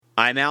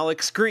I'm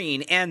Alex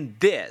Green, and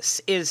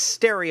this is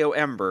Stereo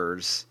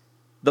Embers,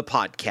 the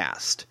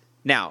podcast.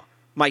 Now,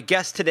 my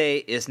guest today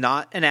is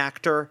not an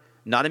actor,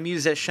 not a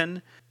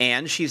musician,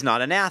 and she's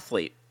not an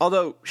athlete.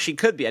 Although she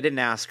could be, I didn't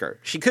ask her.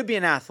 She could be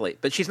an athlete,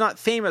 but she's not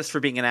famous for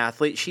being an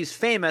athlete. She's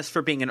famous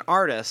for being an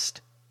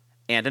artist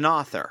and an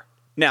author.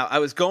 Now, I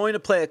was going to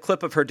play a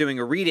clip of her doing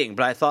a reading,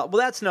 but I thought,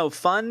 well, that's no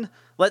fun.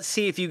 Let's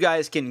see if you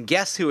guys can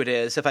guess who it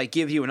is if I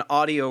give you an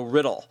audio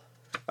riddle.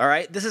 All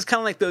right? This is kind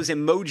of like those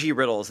emoji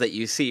riddles that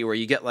you see where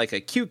you get like a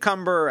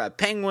cucumber, a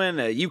penguin,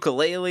 a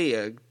ukulele,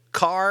 a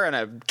car, and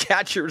a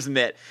catcher's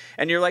mitt.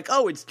 And you're like,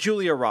 oh, it's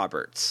Julia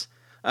Roberts.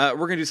 We're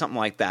going to do something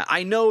like that.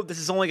 I know this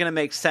is only going to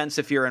make sense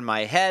if you're in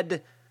my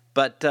head,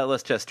 but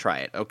let's just try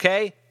it,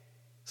 okay?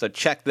 So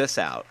check this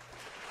out.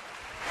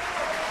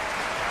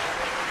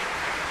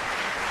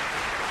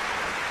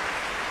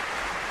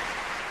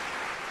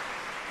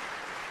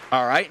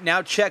 All right,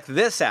 now check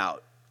this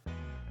out.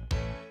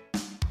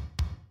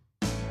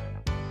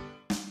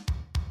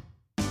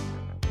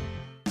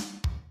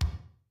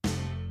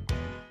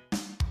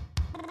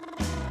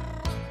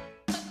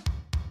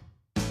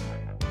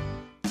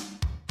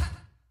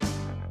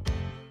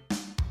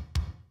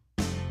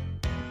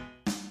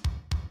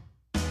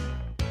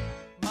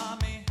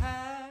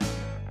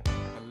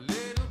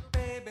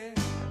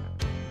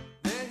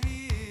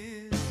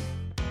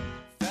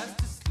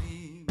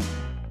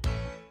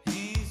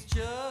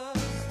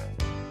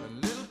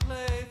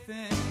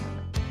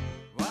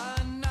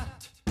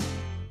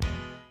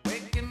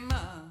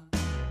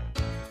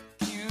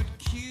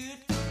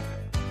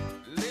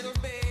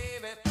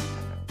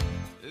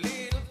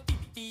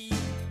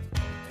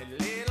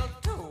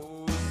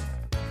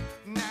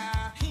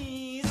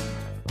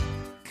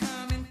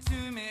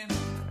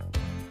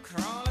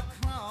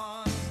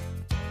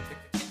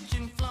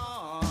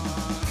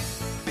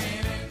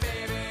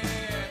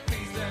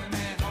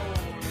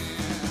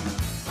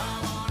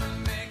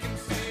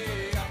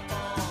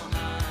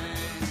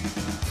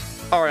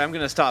 All right, I'm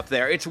going to stop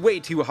there. It's way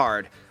too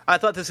hard. I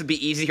thought this would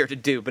be easier to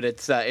do, but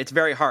it's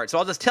very hard. So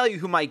I'll just tell you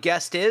who my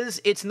guest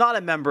is. It's not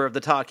a member of the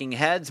Talking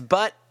Heads,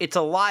 but it's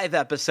a live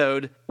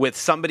episode with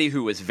somebody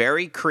who is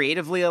very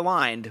creatively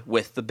aligned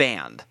with the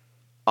band.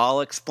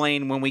 I'll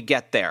explain when we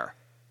get there.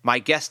 My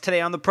guest today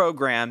on the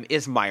program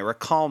is Maira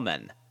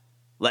Kalman.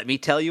 Let me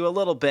tell you a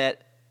little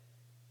bit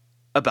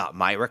about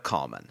Maira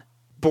Kalman.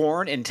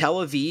 Born in Tel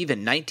Aviv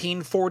in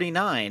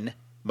 1949,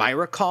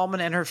 Maira Kalman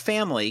and her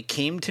family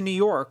came to New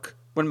York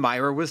when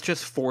Maira was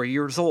just 4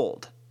 years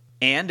old.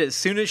 And as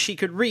soon as she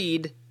could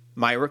read,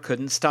 Maira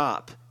couldn't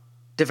stop.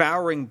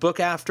 Devouring book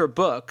after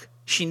book,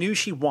 she knew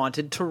she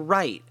wanted to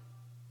write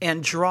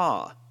and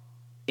draw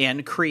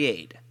and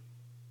create.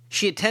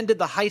 She attended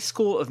the High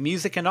School of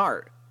Music and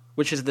Art,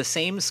 which is the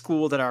same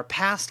school that our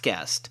past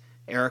guest,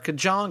 Erica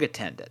Jong,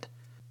 attended.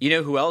 You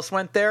know who else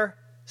went there?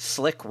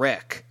 Slick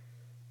Rick.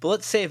 But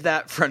let's save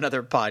that for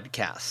another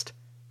podcast.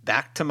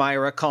 Back to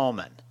Maira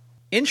Kalman.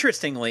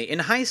 Interestingly, in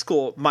high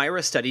school,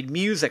 Maira studied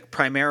music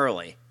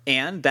primarily,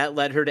 and that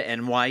led her to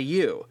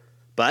NYU.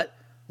 But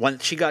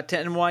once she got to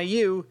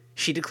NYU,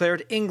 she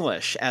declared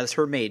English as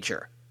her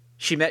major.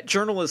 She met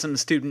journalism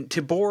student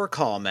Tibor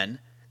Kalman,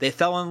 they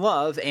fell in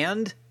love,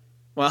 and,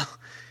 well,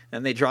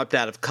 then they dropped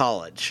out of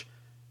college.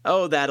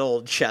 Oh, that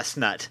old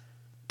chestnut.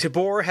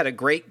 Tibor had a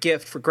great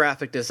gift for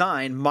graphic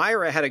design,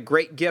 Maira had a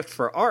great gift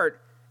for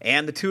art,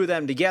 and the two of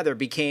them together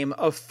became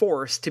a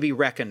force to be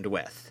reckoned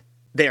with.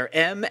 Their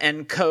M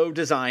 & Co.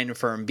 design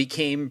firm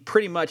became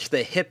pretty much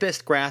the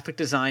hippest graphic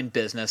design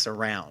business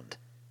around.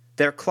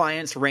 Their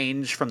clients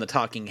ranged from the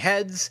Talking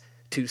Heads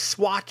to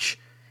Swatch,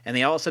 and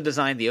they also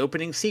designed the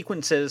opening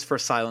sequences for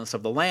Silence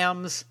of the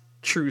Lambs,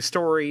 True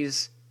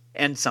Stories,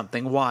 and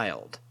Something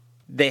Wild.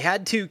 They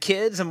had 2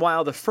 kids, and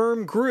while the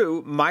firm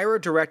grew,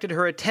 Maira directed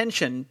her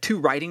attention to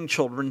writing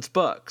children's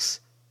books.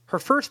 Her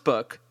first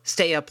book,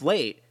 Stay Up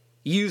Late,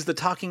 used the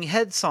Talking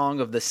Heads song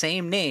of the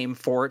same name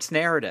for its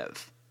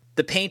narrative.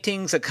 The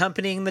paintings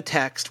accompanying the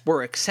text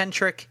were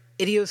eccentric,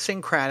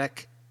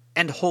 idiosyncratic,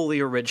 and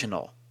wholly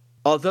original.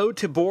 Although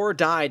Tibor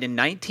died in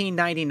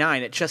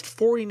 1999 at just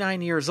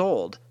 49 years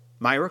old,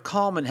 Maira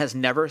Kalman has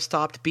never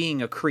stopped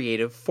being a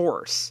creative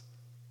force.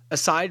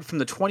 Aside from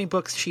the 20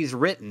 books she's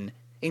written,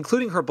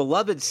 including her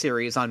beloved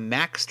series on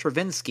Max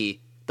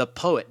Stravinsky, The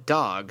Poet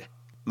Dog,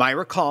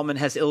 Maira Kalman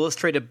has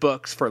illustrated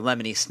books for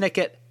Lemony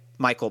Snicket,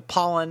 Michael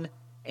Pollan,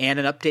 and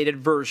an updated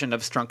version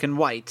of Strunk &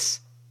 White's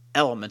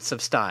Elements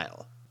of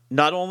Style.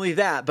 Not only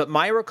that, but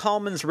Maira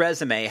Kalman's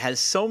resume has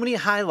so many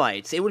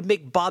highlights it would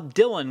make Bob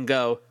Dylan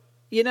go,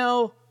 you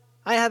know,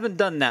 I haven't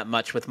done that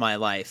much with my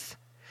life.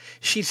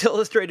 She's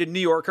illustrated New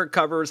Yorker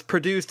covers,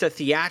 produced a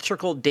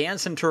theatrical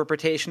dance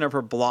interpretation of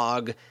her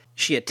blog,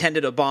 she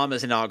attended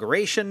Obama's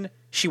inauguration,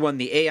 she won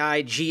the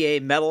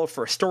AIGA Medal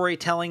for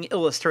Storytelling,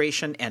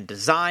 Illustration, and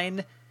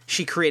Design,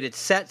 she created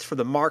sets for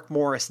the Mark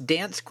Morris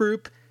Dance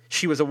Group,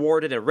 she was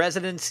awarded a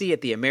residency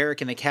at the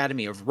American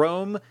Academy of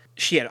Rome.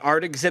 She had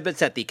art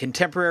exhibits at the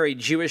Contemporary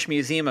Jewish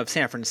Museum of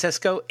San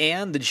Francisco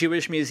and the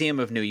Jewish Museum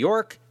of New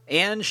York,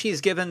 and she's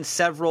given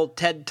several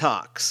TED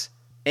Talks.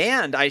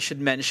 And I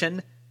should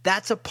mention,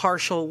 That's a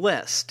partial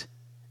list.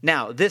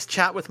 Now, this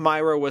chat with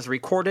Myra was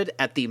recorded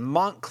at the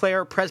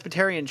Montclair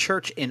Presbyterian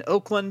Church in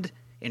Oakland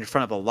in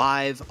front of a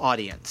live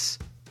audience.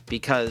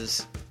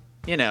 Because,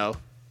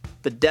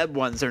 the dead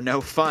ones are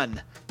no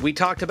fun. We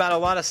talked about a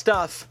lot of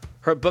stuff.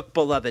 Her book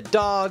Beloved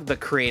Dog, the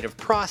creative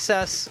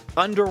process,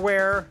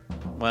 underwear.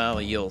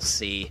 Well, you'll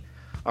see.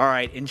 All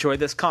right, enjoy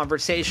this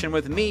conversation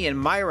with me and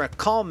Myra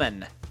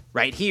Kalman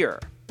right here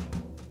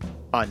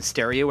on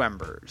Stereo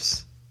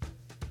Embers,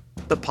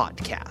 the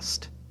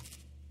podcast.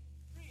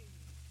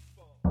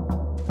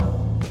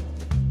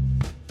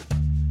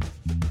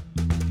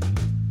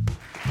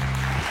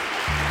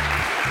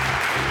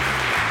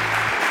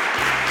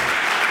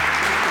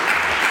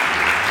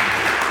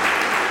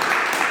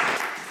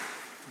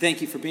 Thank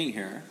you for being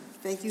here.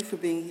 Thank you for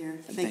being here.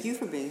 Thank you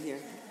for being here.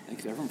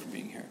 Thanks everyone for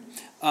being here.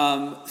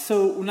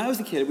 So when I was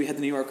a kid, we had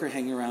the New Yorker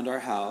hanging around our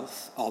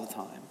house all the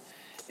time.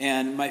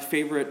 And my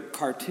favorite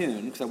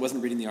cartoon, because I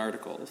wasn't reading the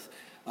articles,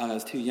 I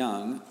was too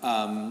young,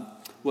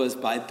 was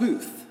by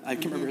Booth. I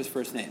can't remember his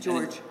first name.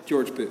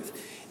 George Booth.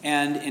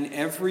 And in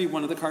every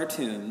one of the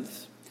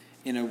cartoons,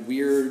 in a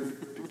weird,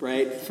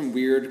 some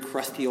weird,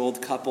 crusty old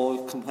couple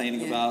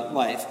complaining about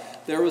life,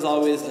 there was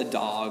always a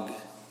dog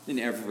in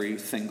every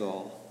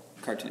single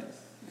cartoon.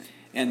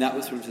 And that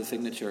was sort of his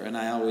signature, and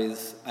I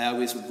always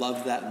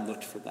loved that and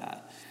looked for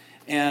that.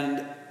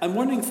 And I'm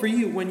wondering for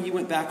you, when you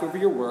went back over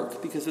your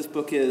work, because this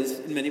book is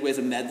in many ways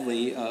a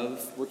medley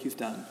of work you've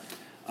done,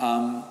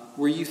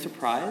 were you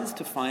surprised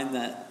to find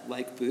that,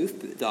 like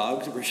Booth, the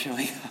dogs were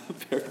showing up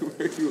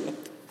everywhere you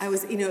went? I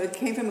was, it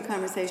came from a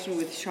conversation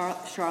with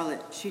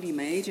Charlotte Sheedy,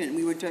 my agent.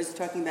 We were just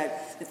talking about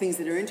the things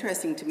that are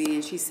interesting to me,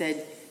 and she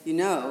said,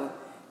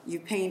 you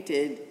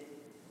painted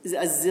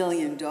a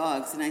zillion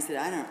dogs, and I said,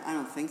 I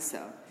don't think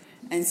so.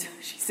 And so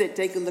she said,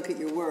 take a look at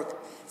your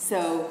work.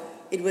 So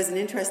it was an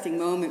interesting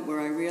moment where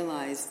I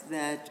realized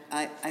that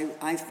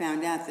I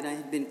found out that I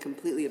had been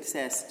completely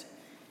obsessed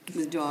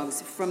with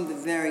dogs from the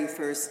very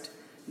first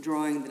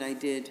drawing that I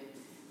did,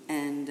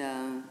 and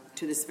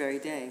to this very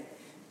day.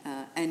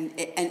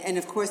 And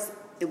of course,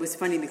 it was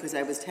funny because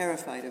I was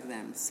terrified of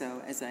them.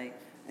 So as I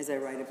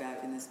write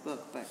about in this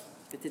book, but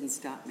it didn't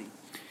stop me.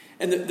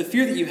 And the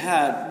fear that you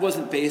had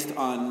wasn't based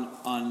on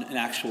an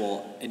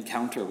actual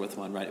encounter with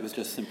one, right? It was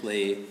just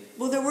simply...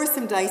 Well, there were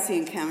some dicey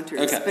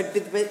encounters, okay. but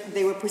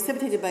they were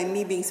precipitated by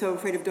me being so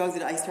afraid of dogs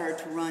that I started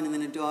to run, and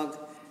then a dog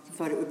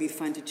thought it would be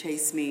fun to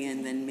chase me,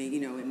 and then maybe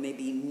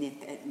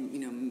nip at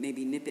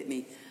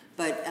me.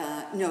 But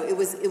no, it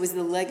was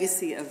the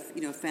legacy of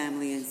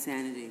family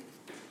insanity.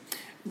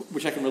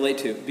 Which I can relate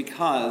to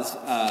because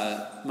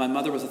my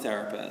mother was a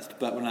therapist,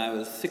 but when I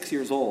was 6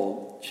 years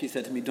old, she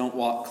said to me, don't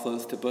walk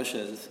close to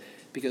bushes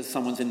because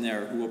someone's in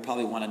there who will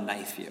probably want to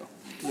knife you,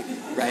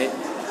 right?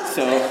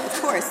 So,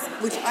 of course,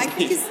 which I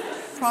think is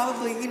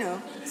probably,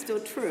 still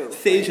true.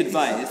 Sage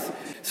advice.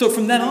 So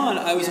from then on,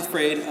 I was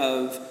afraid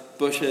of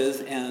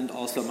bushes and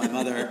also my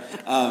mother.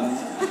 But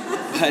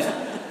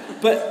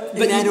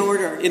in that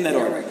order. In that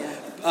order.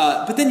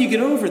 Yeah. But then you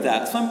get over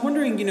that. So I'm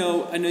wondering, I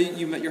know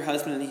you met your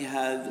husband and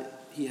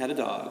he had a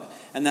dog,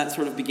 and that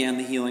sort of began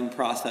the healing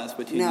process,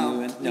 which you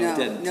knew. And, it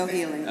didn't. No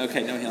healing.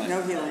 Okay, no healing.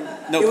 No healing.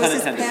 No it pun was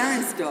intended. His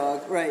parents'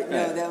 dog, right?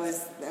 No, that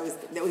was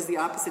the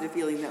opposite of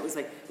healing. That was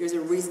like there's a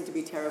reason to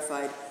be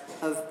terrified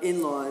of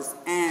in-laws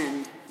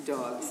and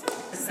dogs.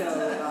 So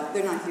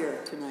they're not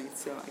here tonight,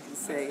 so I can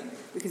say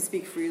we can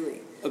speak freely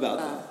about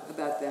them.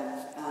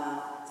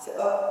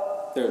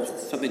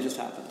 Something just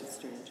happened. It's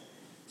strange.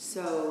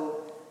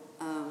 So.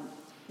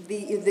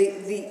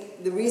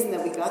 The reason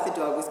that we got the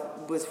dog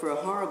was for a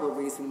horrible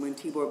reason when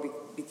Tibor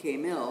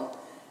became ill,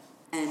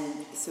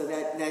 and so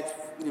that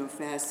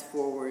fasts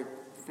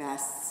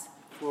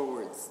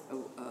forwards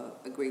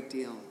a great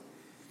deal.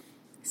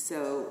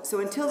 So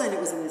until then,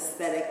 it was an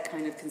aesthetic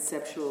kind of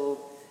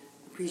conceptual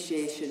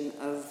appreciation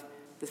of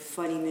the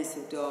funniness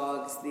of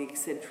dogs, the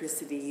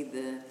eccentricity,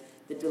 the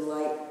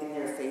delight in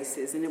their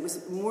faces, and it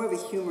was more of a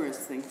humorous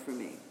thing for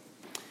me.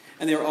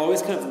 And they were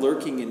always kind of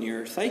lurking in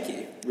your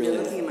psyche, really.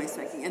 They're lurking in my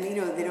psyche. And,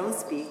 they don't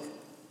speak.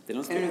 They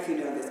don't speak. I don't know if you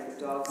know this, but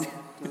dogs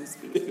don't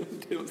speak. They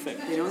don't think.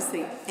 They don't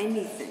say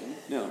anything.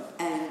 No.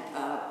 And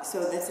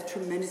so that's a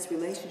tremendous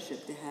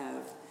relationship to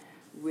have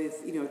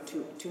with,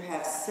 to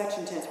have such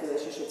intense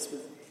relationships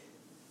with,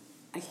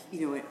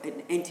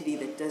 an entity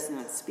that does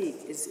not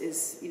speak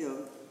is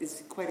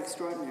quite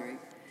extraordinary.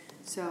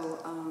 So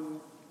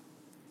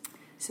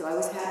I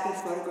was happy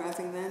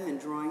photographing them and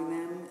drawing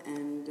them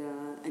and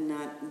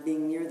not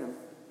being near them.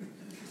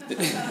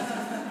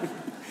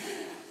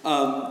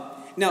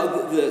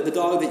 Now, the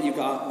dog that you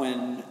got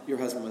when your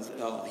husband was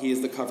ill, he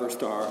is the cover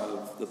star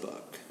of the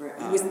book. Right.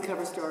 He was the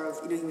cover star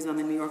of, he was on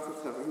the New Yorker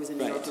cover. He was a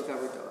New Yorker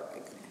cover dog.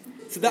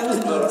 So that was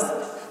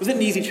it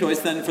an easy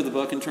choice then for the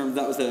book in terms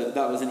that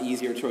was an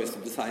easier choice to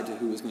decide to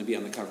who was going to be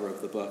on the cover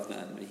of the book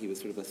then? He was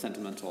sort of a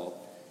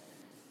sentimental...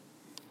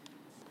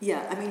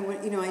 Yeah, I mean,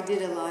 I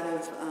did a lot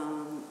of,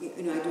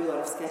 I do a lot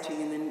of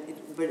sketching,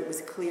 but it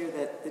was clear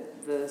that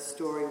the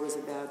story was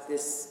about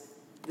this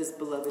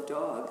beloved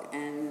dog,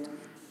 and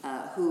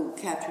who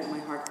captured my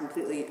heart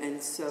completely.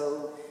 And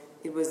so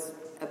it was,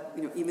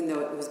 even though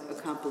it was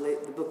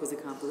the book was a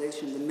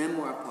compilation, the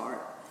memoir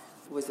part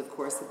was, of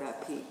course,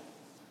 about Pete.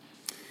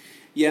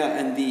 Yeah,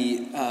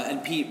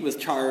 and Pete was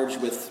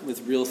charged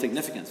with real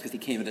significance because he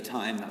came at a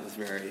time that was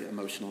very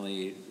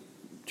emotionally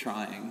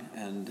trying,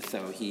 and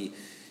so he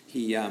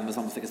was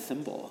almost like a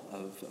symbol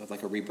of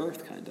like a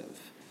rebirth kind of,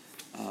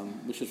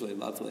 which is really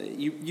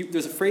lovely.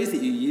 There's a phrase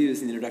that you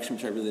use in the introduction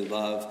which I really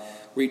love,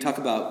 where you talk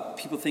about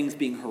things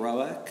being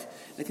heroic.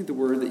 I think the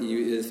word that you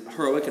use is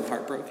heroic and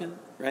heartbroken,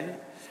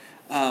 right?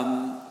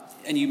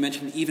 And you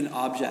mentioned even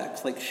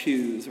objects like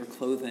shoes or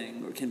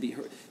clothing or can be.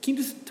 Can you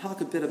just talk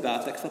a bit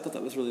about that? Because I thought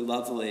that was really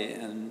lovely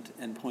and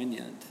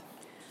poignant.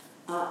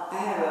 That's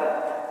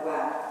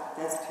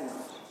too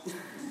much.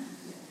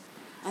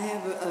 I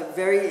have a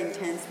very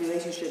intense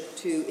relationship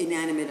to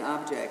inanimate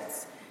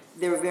objects.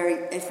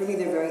 For me,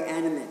 they're very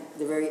animate.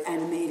 They're very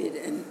animated,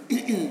 and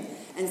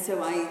and so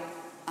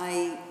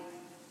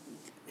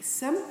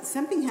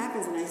something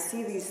happens, and I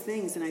see these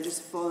things, and I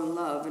just fall in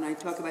love. And I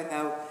talk about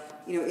how,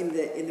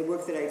 in the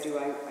work that I do,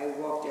 I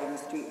walk down the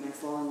street and I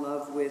fall in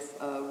love with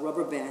a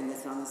rubber band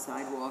that's on the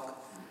sidewalk,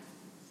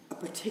 a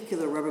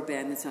particular rubber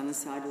band that's on the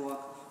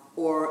sidewalk,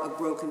 or a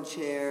broken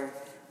chair,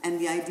 and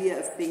the idea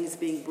of things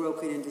being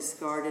broken and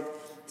discarded.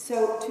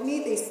 So to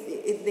me,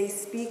 they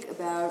speak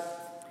about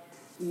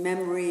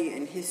memory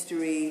and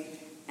history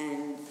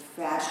and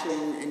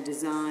fashion and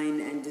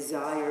design and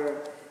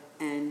desire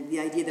and the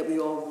idea that we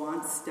all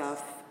want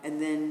stuff and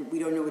then we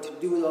don't know what to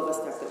do with all the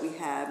stuff that we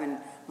have and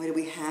why do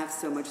we have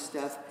so much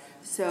stuff.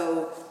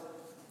 So,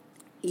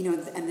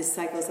 and the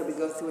cycles that we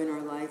go through in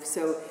our life.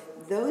 So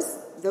those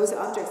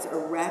objects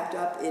are wrapped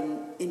up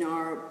in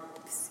our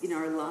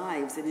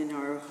lives and in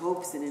our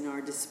hopes and in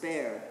our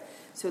despair.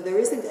 So there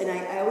isn't, and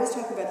I always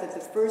talk about that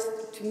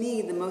to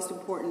me, the most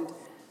important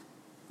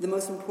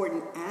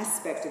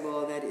aspect of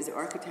all that is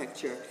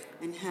architecture,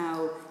 and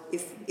how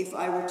if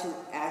I were to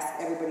ask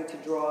everybody to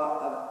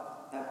draw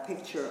a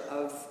picture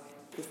of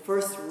the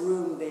first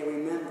room they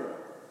remember,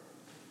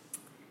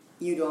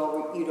 you'd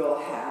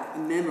all have a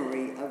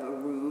memory of a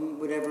room,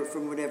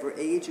 from whatever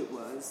age it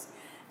was,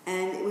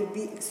 and it would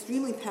be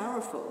extremely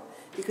powerful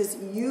because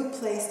you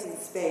placed in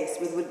space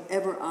with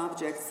whatever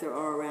objects there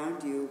are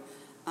around you.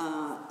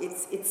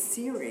 It's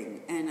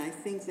searing, and I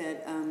think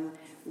that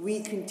we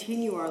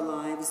continue our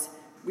lives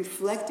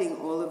reflecting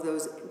all of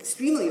those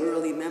extremely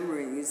early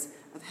memories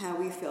of how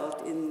we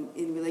felt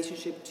in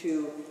relationship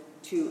to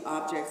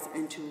objects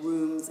and to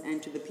rooms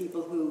and to the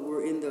people who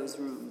were in those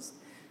rooms.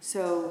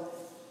 So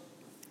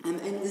I'm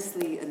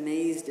endlessly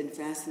amazed and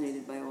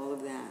fascinated by all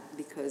of that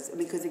because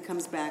it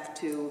comes back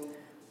to,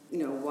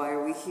 why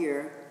are we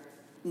here?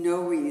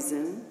 No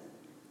reason.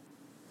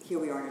 Here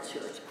we are in a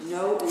church.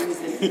 No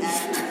reason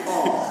at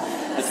all.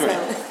 That's right.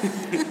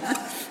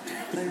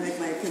 Let me make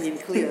my opinion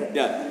clear.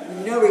 Yeah.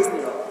 No reason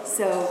at all.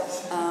 So,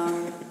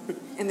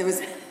 and there's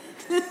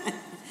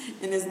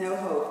no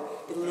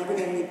hope. It'll never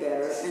get any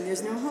better, and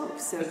there's no hope.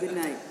 So good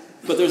night.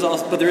 But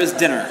there is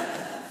dinner.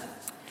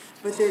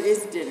 But there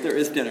is dinner. There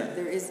is dinner.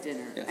 There is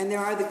dinner, Yeah. and there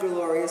are the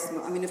glorious.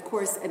 Of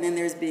course, and then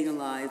there's being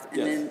alive, and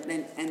Yes.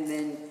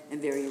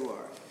 and there you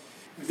are.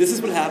 This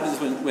is what happens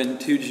when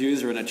two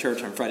Jews are in a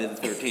church on Friday the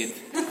 13th.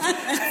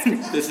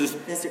 This is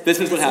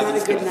what happens.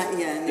 Not a good night.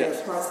 Yeah, and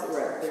Yes. there are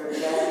bad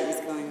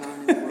things going on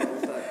in the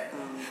world, but.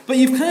 But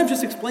you've kind of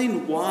just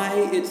explained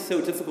why it's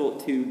so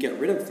difficult to get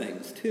rid of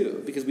things,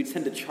 too, because we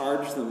tend to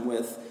charge them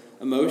with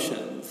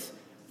emotions,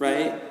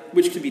 right?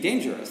 Which can be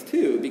dangerous,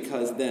 too,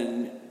 because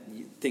then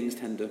things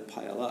tend to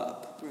pile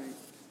up. Right.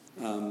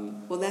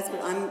 Well, that's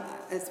what I'm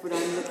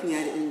looking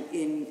at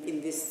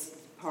in this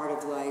part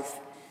of life,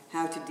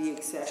 how to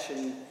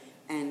de-accession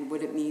and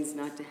what it means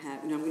not to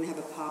have. I'm going to have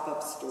a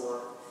pop-up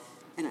store,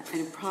 and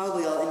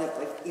probably I'll end up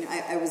like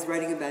I was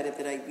writing about it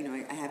that I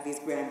have these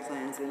grand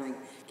plans and I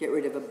get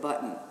rid of a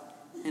button,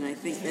 and I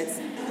think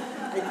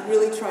I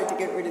really tried to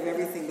get rid of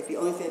everything, but the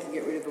only thing I could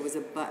get rid of was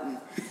a button,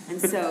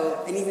 and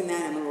even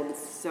that I'm a little bit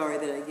sorry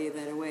that I gave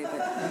that away, but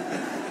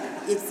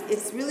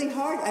it's really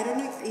hard. I don't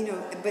know,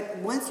 but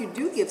once you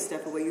do give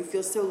stuff away, you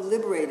feel so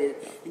liberated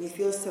and you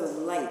feel so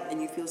light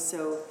and you feel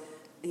so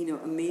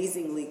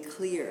amazingly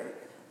clear.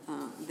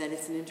 That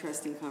it's an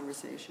interesting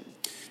conversation.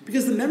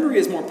 Because the memory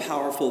is more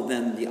powerful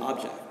than the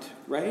object,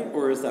 right?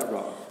 Or is that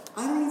wrong?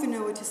 I don't even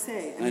know what to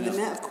say. I mean,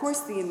 of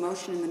course the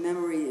emotion and the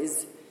memory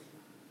is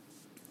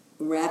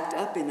wrapped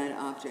up in that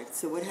object.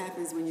 So what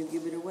happens when you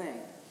give it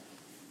away?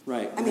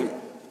 Right. I mean,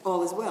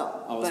 all is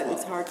well. All is but well.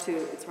 It's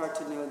hard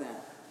to know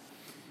that.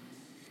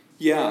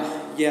 Yeah,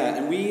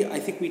 and I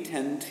think we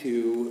tend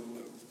to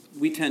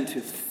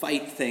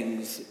fight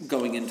things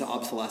going into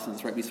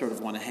obsolescence, right? We sort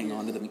of want to hang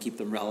on to them and keep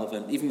them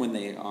relevant, even when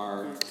they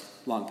are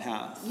long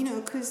past.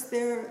 Because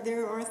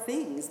there are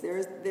things,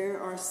 there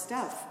are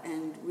stuff,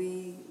 and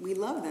we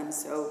love them.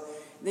 So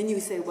then you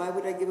say, why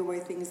would I give away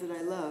things that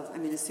I love? I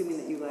mean, assuming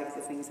that you like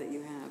the things that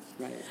you have.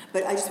 Right.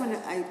 But I just want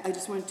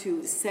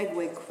to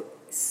segue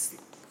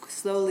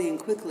slowly and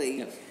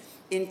quickly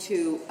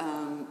into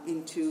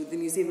the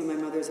museum of my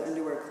mother's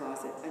underwear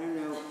closet. I don't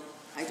know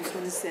I just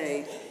want to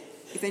say,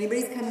 if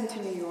anybody's coming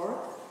to New York,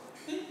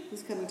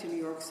 who's coming to New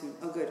York soon?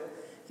 Oh, good.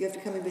 You have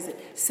to come and visit.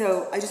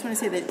 So I just want to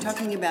say that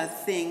talking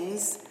about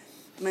things,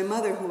 my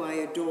mother, who I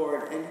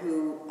adored and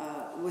who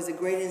was a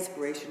great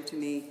inspiration to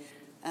me,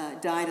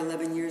 died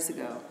 11 years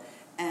ago.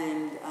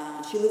 And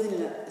she lived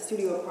in a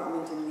studio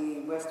apartment in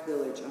the West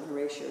Village on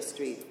Horatio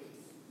Street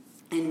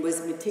and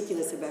was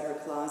meticulous about her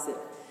closet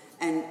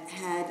and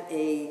had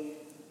a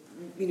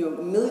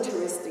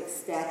militaristic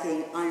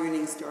stacking,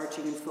 ironing,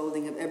 starching, and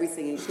folding of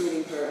everything,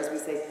 including her, as we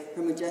say,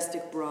 her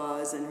majestic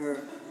bras and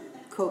her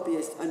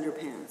copious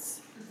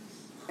underpants.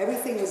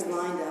 Everything was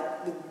lined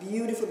up with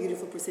beautiful,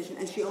 beautiful precision,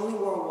 and she only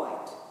wore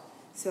white.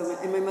 So,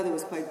 and my mother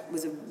was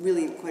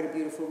really quite a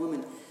beautiful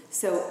woman.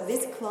 So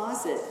this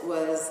closet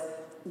was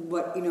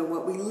what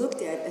we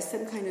looked at as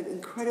some kind of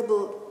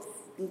incredible,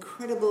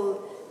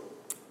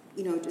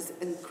 just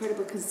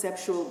incredible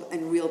conceptual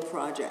and real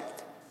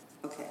project.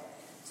 Okay.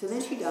 So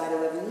then she died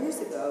 11 years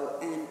ago,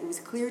 and it was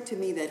clear to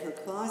me that her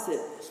closet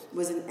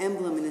was an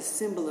emblem and a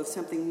symbol of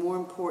something more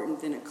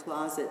important than a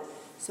closet.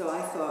 So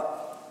I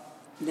thought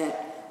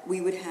that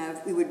we would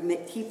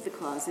keep the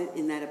closet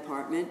in that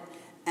apartment,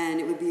 and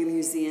it would be a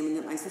museum, and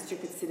that my sister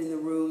could sit in the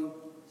room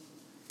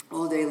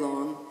all day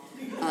long,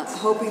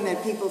 hoping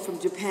that people from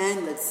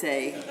Japan, let's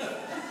say,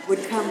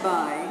 would come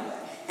by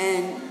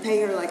and pay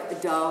her like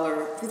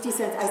 $1, 50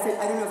 cents. I said,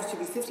 I don't know if it should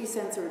be 50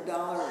 cents or $1,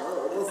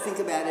 we'll think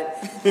about it.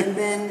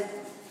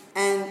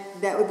 And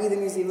that would be the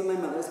museum of my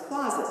mother's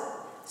closet.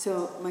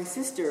 So my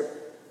sister,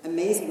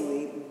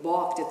 amazingly,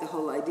 balked at the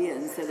whole idea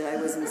and said that I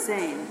was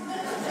insane.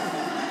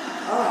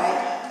 All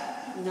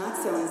right, not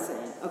so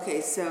insane.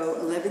 Okay, so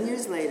 11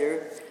 years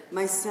later,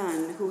 my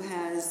son, who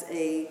has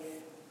a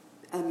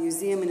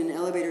museum in an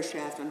elevator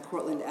shaft on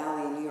Cortlandt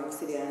Alley in New York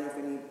City, I don't know if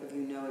any of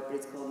you know it, but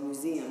it's called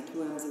Museum,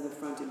 2 M's in the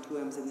front and 2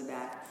 M's in the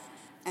back.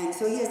 And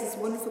so he has this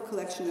wonderful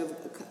collection of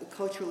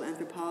cultural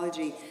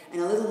anthropology,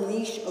 and a little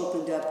niche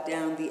opened up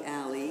down the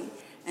alley,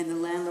 and the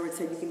landlord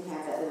said, you can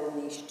have that little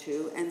niche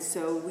too. And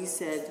so we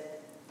said,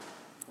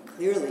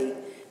 clearly,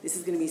 this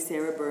is going to be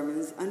Sarah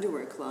Berman's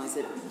underwear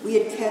closet. We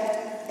had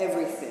kept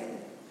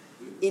everything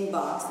in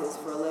boxes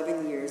for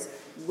 11 years,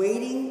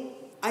 waiting.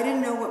 I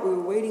didn't know what we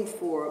were waiting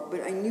for,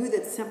 but I knew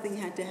that something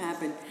had to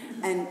happen.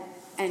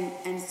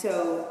 And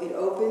so it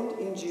opened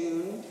in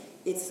June.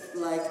 It's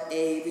like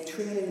a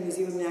vitrine in the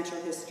Museum of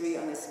Natural History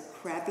on this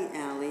crappy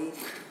alley.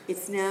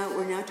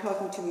 We're now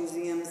talking to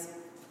museums.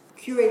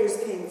 Curators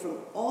came from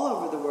all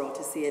over the world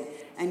to see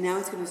it, and now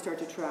it's going to start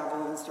to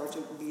travel and start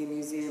to be in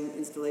museum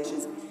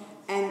installations.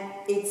 And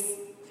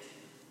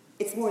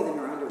it's more than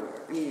her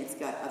underwear. I mean, it's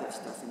got other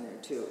stuff in there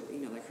too,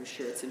 like her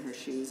shirts and her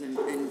shoes and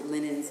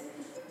linens.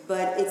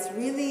 But it's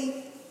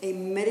really a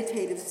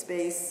meditative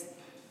space,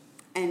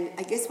 and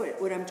I guess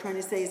what I'm trying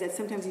to say is that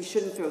sometimes you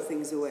shouldn't throw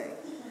things away.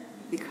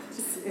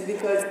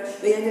 Because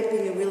they end up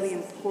being a really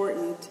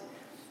important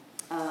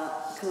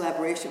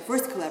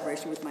first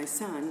collaboration with my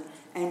son,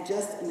 and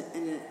just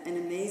an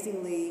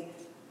amazingly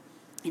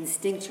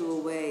instinctual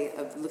way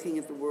of looking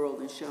at the world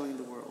and showing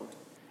the world.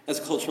 As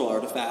a cultural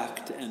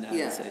artifact, and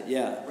as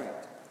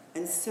right.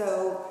 And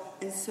so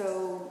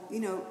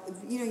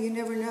you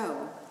never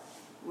know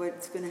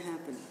what's going to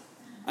happen.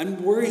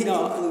 I'm worried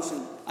now.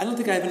 Conclusion. I don't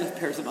think I have enough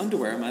pairs of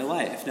underwear in my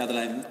life now that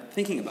I'm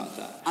thinking about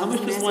that. How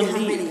much does one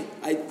need?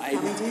 How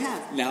many do you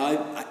have?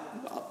 Now,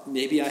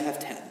 maybe I have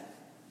 10.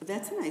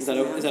 That's a nice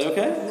amount. Is that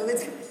okay? No,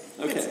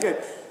 it's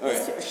good. All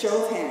right.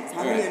 Show of hands.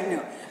 How many?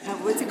 No.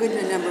 What's a good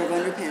number of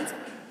underpants?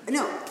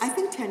 No, I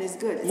think 10 is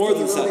good. It's more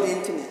than 7. A little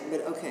bit intimate,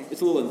 but okay.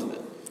 It's a little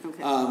intimate.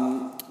 Okay.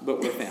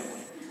 But we're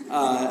family.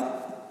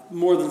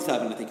 More than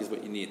 7, I think, is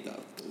what you need, though,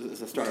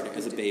 as a starter,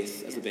 as a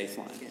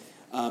baseline. Yeah.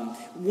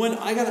 When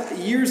I got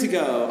years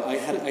ago, I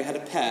had a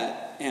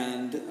pet,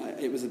 and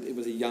it was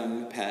a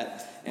young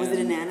pet. Was it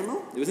an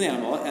animal? It was an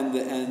animal, and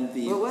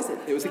the what was it?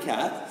 It was a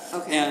cat.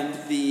 Okay. And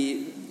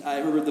I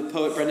remember the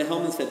poet Brenda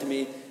Hillman said to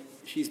me,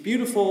 "She's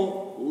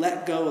beautiful.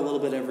 Let go a little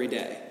bit every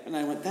day." And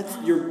I went,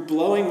 "You're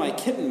blowing my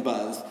kitten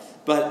buzz."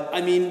 But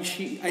I mean,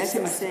 That's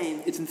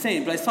insane. It's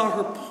insane. But I saw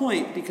her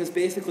point, because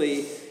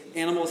basically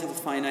animals have a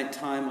finite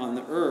time on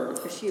the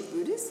earth. Is she a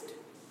Buddhist?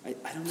 I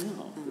don't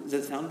know. Does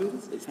it sound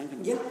Buddhist? It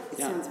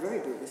sounds very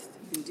Buddhist,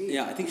 indeed.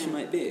 Yeah, I think she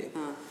might be.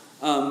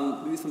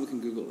 Maybe someone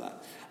can Google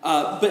that.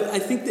 But I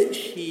think that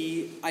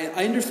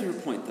I understood her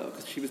point, though,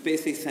 because she was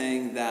basically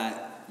saying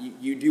that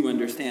you do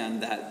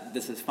understand that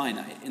this is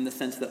finite, in the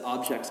sense that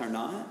objects are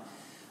not.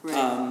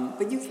 Right.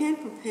 But you can't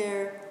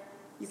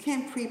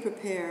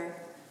pre-prepare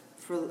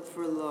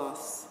for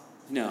loss.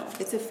 No.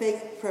 It's a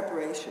fake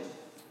preparation.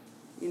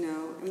 I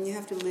mean, you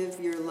have to live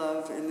your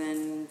love and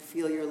then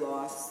feel your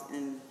loss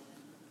and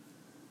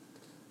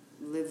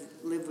live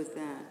with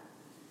that.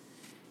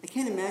 I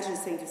can't imagine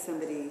saying to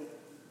somebody,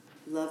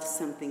 love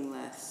something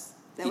less.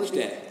 That would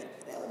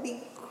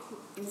be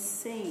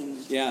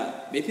insane.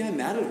 Yeah. Maybe I'm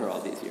mad at her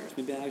all these years.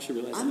 Maybe I should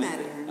realize I'm mad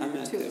at her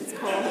now, too. It's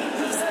called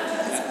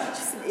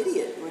just an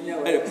idiot.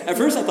 At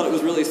first I thought it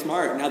was really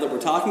smart, now that we're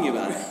talking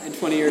about it, and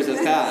 20 years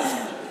have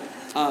passed.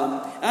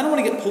 I don't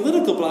want to get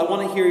political, but I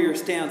want to hear your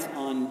stance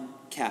on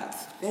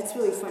cats. That's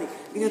really funny.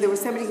 You know, there was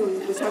somebody who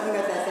was talking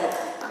about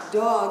that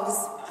dogs,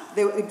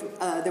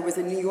 there was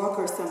a New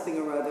Yorker or something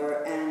or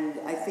other, and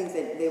I think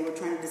that they were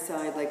trying to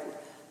decide, like,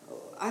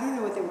 I don't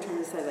know what they were trying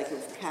to decide, like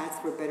if cats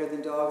were better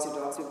than dogs or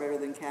dogs were better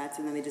than cats,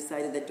 and then they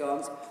decided that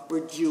dogs were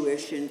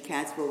Jewish and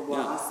cats were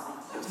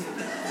wasps.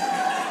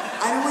 Yeah.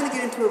 I don't want to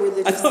get into a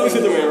religious I thought it was the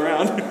other way now.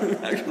 around,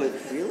 actually.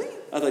 Really?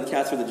 I thought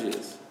cats were the Jews.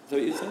 Is that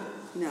what you said?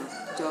 No,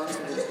 dogs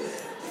are the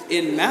Jews.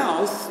 In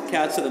Maus,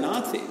 cats are the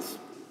Nazis.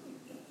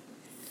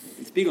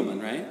 In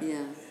Spiegelman, right?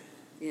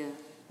 Yeah.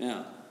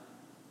 Yeah.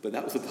 But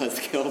that was a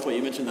buzzkill when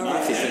you mentioned the All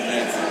Nazis. right.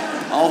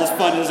 And all the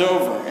fun is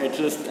over.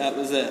 That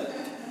was it.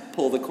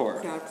 Pull the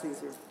cord.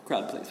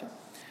 Crowd pleaser.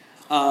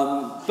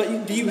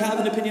 But do you have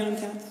an opinion on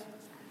cats?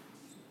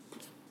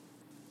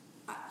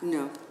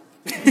 No.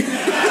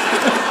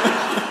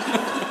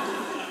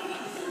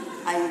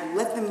 I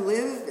let them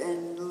live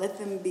and let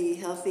them be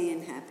healthy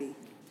and happy.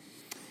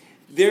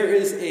 There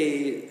is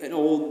an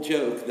old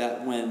joke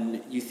that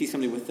when you see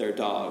somebody with their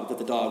dog, that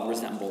the dog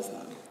resembles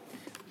them.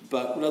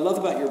 But what I love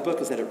about your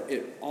book is that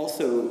it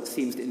also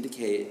seems to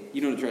indicate,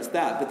 you don't address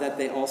that, but that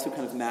they also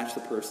kind of match the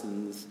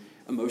person's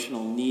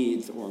emotional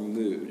needs or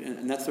mood.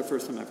 And that's the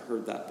first time I've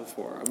heard that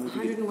before.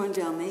 101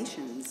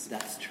 Dalmatians.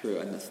 That's true,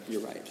 and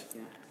you're right.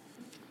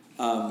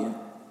 Yeah.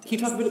 Can you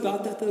talk a bit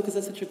about that, though? Because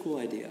that's such a cool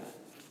idea.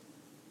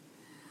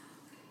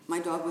 My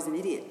dog was an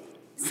idiot.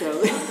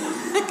 So,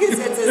 I guess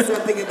that says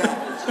something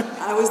about it.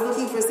 I was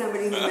looking for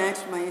somebody who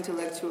matched my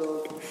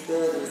intellectual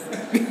abilities.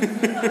 He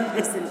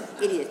was an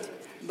idiot.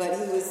 But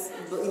he was,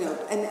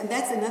 and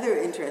that's another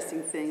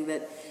interesting thing,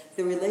 that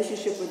the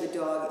relationship with the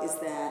dog is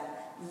that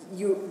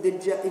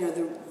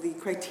the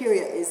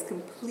criteria is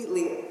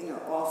completely,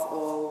 off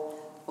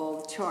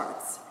all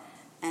charts.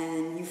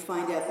 And you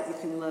find out that you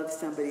can love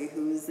somebody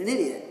who's an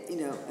idiot,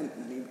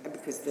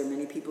 because there are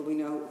many people we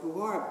know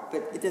who are,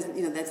 but it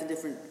doesn't, that's a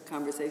different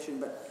conversation.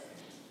 But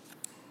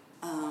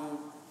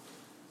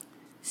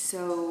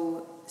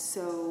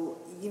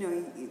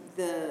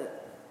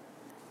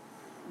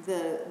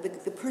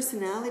the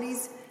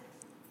personalities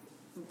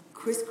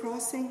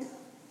crisscrossing,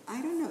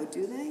 I don't know,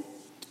 do they?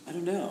 I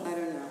don't know.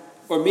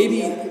 Or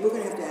maybe we're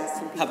going to have to ask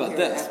some people. How about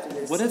this? After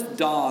this? What if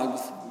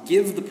dogs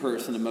give the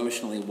person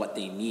emotionally what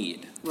they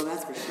need? Well,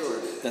 that's for sure.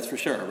 That's for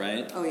sure,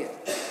 right? Oh, yeah.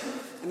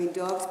 I mean,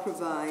 dogs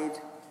provide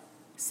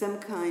some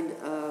kind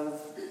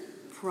of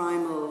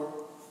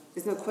primal,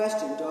 there's no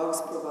question,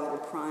 dogs provide a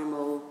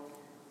primal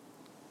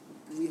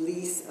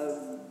release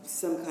of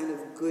some kind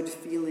of good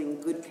feeling,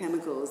 good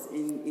chemicals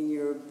in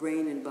your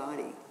brain and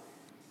body.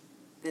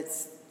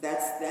 That's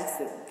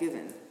the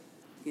given.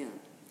 Yeah.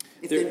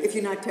 If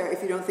you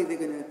don't think they're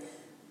going to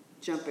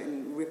jump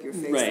and rip your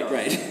face off.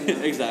 Right.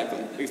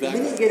 Exactly.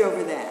 When you get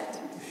over that,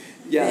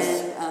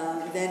 yes,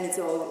 then it's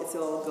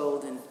all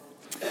golden.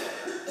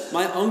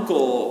 My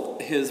uncle,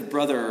 his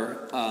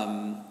brother,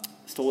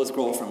 stole his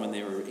girlfriend when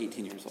they were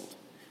 18 years old.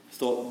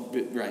 Stole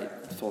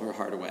her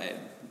heart away,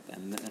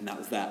 and that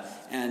was that.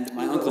 And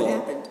my uncle. What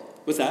happened?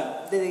 What's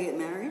that? Did they get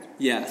married?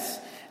 Yes.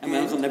 And my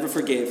uncle never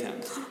forgave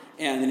him.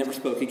 And they never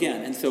spoke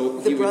again. And so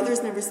the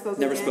brothers never spoke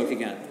again? Never spoke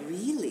again.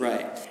 Really?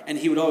 Right. And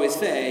he would always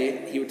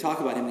say, he would talk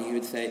about him, and he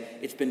would say,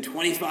 it's been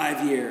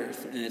 25 years,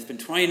 and it's been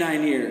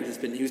 29 years,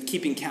 he was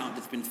keeping count,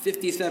 it's been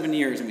 57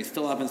 years, and we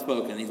still haven't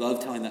spoken. And he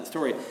loved telling that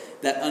story.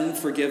 That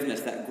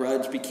unforgiveness, that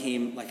grudge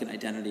became like an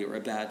identity or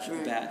a badge.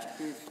 Right.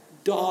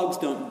 Dogs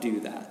don't do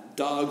that.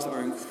 Dogs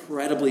are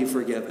incredibly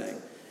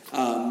forgiving.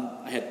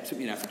 I had to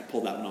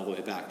pull that one all the way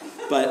back.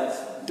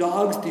 But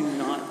dogs do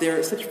not,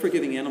 they're such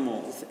forgiving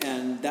animals,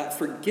 and that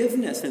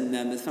forgiveness in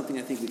them is something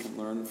I think we can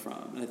learn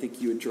from. And I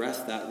think you address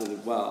that really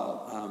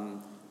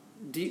well.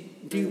 Do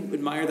you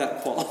admire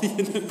that quality?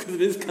 Because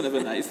it is kind of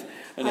a nice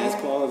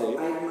quality.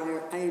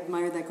 I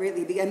admire that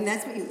greatly. And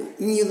that's what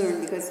you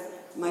learn, because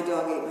my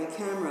dog ate my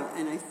camera,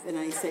 and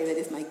I say that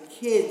if my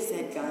kids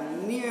had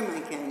gone near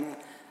my camera,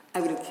 I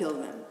would have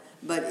killed them.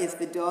 But if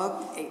the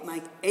dog ate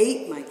my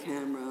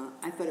camera,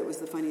 I thought it was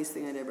the funniest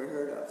thing I'd ever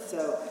heard of.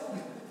 So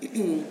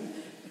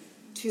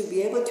to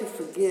be able to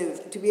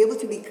forgive, to be able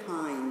to be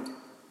kind,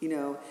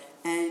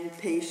 and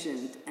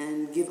patient,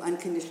 and give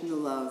unconditional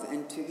love,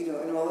 and to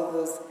and all of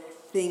those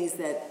things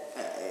that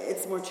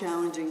it's more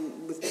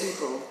challenging with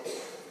people.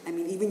 I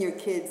mean, even your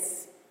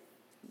kids,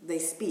 they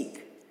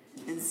speak,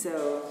 and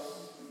so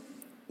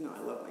I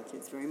love my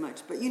kids very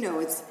much. But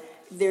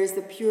there's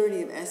the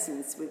purity of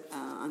essence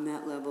on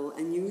that level,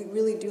 and you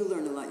really do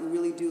learn a lot. You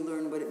really do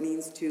learn what it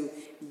means to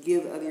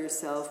give of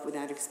yourself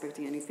without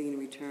expecting anything in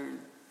return.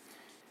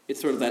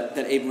 It's sort of that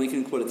Abe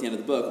Lincoln quote at the end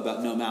of the book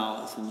about no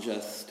malice and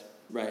just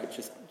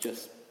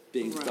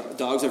being. Right.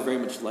 Dogs are very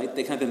much like,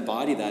 they kind of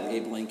embody that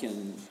Abe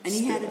Lincoln. And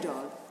he had a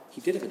dog. He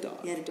did have a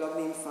dog. He had a dog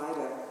named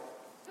Fido.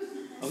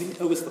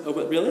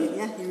 Really?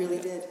 Yeah, he really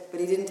did. But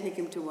he didn't take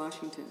him to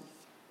Washington.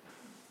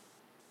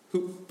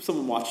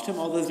 Someone watched him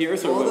all those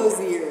years? All those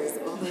years.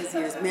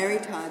 Mary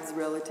Todd's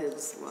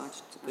relatives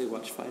watched. They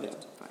watched Fido.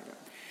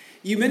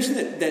 You mentioned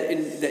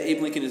that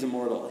Abe Lincoln is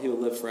immortal. He will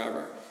live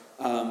forever.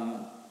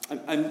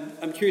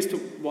 I'm curious to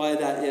why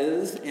that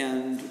is,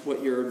 and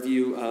what your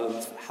view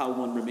of how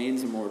one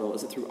remains immortal.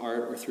 Is it through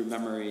art, or through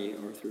memory,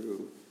 or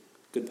through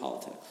good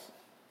politics?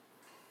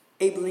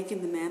 Abe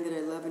Lincoln, the man that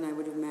I love and I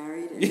would have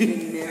married, and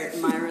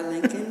been Myra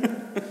Lincoln.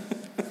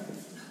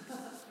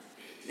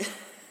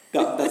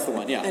 That's the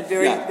one. Yeah. That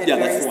very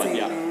that's the one. same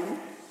Yeah. man.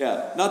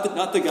 Yeah.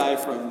 Not the guy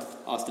from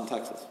Austin,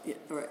 Texas. Yeah.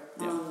 All right.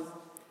 Yeah.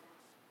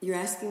 You're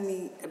asking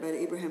me about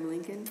Abraham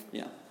Lincoln?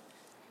 Yeah.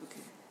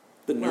 Okay.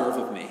 The nerve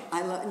of me.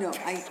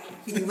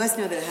 You must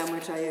know that how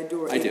much I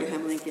adore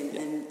Abraham Lincoln.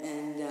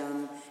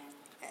 Yeah.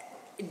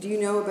 And do you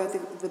know about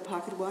the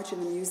pocket watch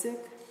and the music?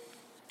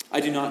 I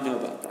do not know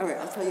about that. All right,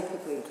 I'll tell you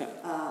quickly. Okay.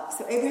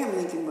 So Abraham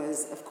Lincoln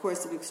was, of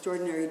course, an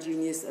extraordinary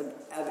genius of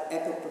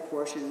epic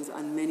proportions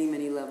on many,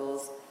 many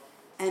levels,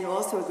 and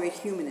also a great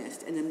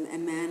humanist and a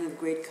man of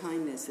great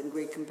kindness and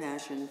great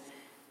compassion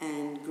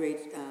and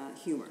great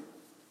humor.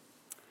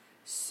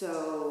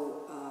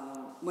 So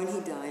when he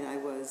died, I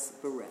was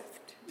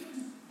bereft.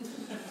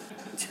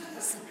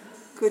 Just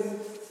couldn't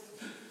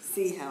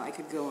see how I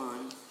could go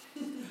on.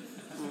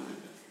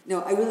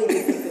 No, I really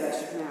did think that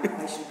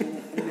I should be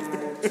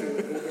married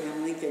to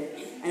Abraham Lincoln.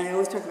 And I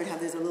always talk about how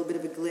there's a little bit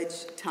of a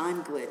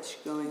time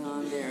glitch going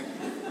on there.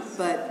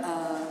 But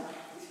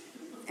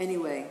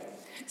anyway,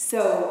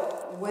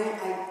 so when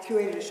I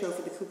curated a show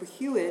for the Cooper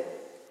Hewitt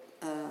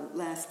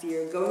last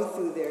year, going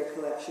through their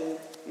collection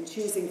and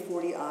choosing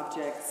 40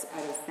 objects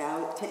out of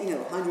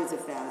hundreds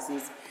of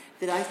thousands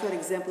that I thought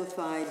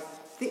exemplified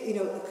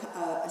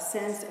a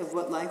sense of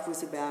what life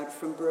was about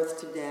from birth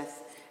to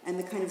death, and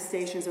the kind of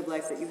stations of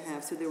life that you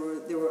have. So there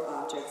were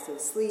objects of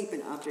sleep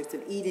and objects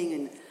of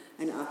eating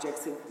and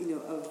objects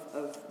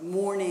of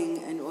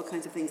mourning and all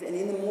kinds of things. And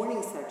in the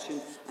mourning section,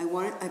 I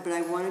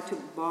wanted to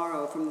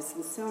borrow from the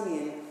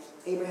Smithsonian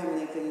Abraham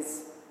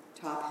Lincoln's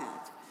top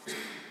hat,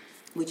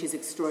 which is an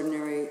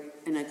extraordinary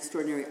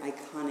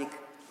iconic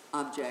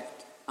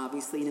object,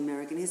 obviously in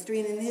American history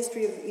and in the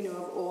history of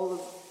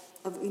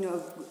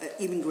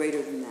even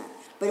greater than that.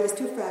 But it was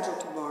too fragile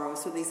to borrow,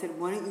 so they said,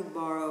 why don't you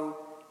borrow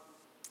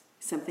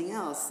something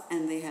else?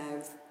 And they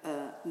have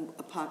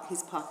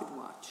his pocket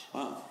watch,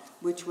 Wow.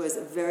 which was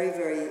a very,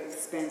 very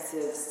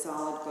expensive,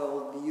 solid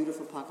gold,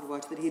 beautiful pocket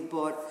watch that he had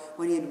bought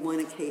when he had won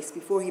a case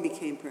before he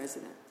became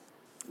president.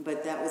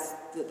 But that was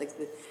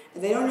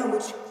and they don't know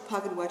which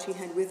pocket watch he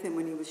had with him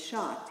when he was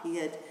shot.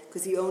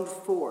 Because he owned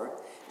 4,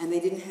 and they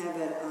didn't have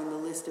it on the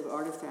list of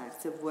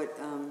artifacts of what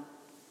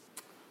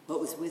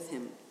was with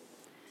him.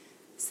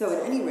 So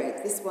at any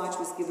rate, this watch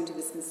was given to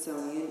the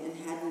Smithsonian and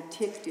hadn't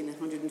ticked in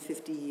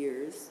 150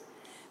 years.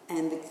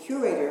 And the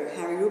curator,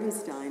 Harry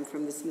Rubenstein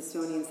from the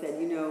Smithsonian, said,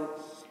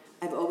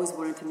 I've always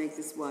wanted to make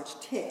this watch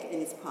tick,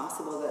 and it's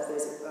possible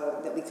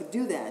that we could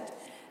do that.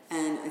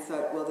 And I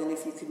thought, well, then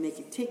if you could make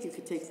it tick, you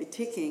could take the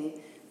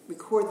ticking,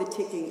 record the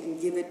ticking, and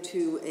give it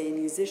to a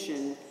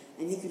musician,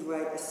 and he could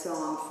write a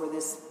song for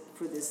this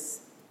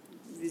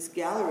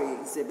gallery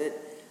exhibit.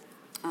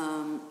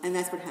 And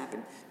that's what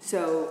happened.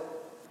 So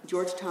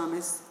George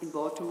Thomas in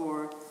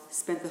Baltimore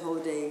spent the whole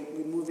day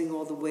removing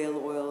all the whale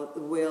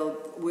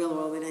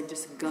oil that had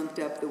just gunked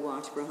up the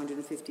watch for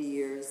 150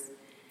 years.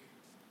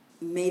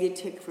 Made it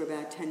tick for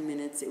about 10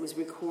 minutes. It was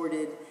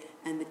recorded,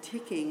 and the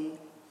ticking,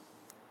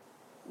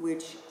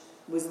 which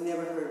was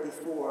never heard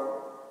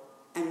before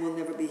and will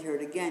never be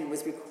heard again,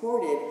 was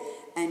recorded.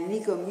 And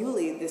Nico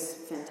Muhly, this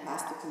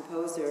fantastic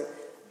composer,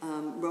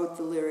 wrote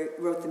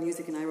the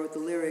music, and I wrote the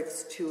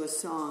lyrics to a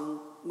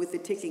song with the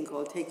ticking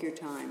called "Take Your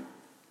Time."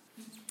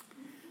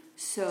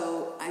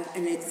 So,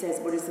 and it says,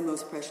 "What is the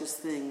most precious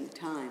thing?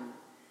 Time,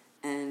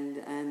 and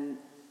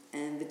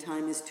the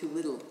time is too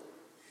little."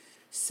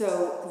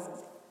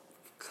 So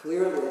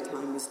clearly, the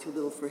time was too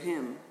little for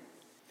him,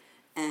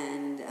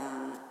 and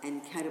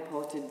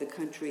catapulted the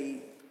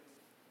country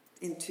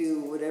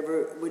into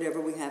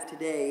whatever we have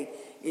today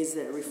is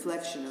a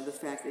reflection of the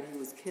fact that he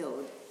was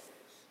killed.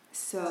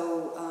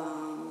 So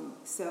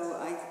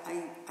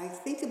I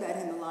think about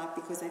him a lot,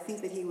 because I think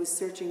that he was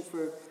searching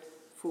for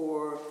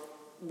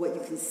what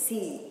you can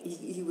see.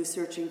 He was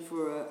searching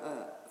for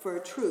a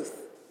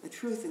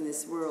truth in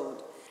this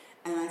world.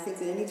 And I think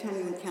that anytime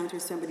you encounter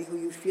somebody who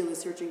you feel is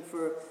searching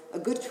for a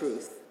good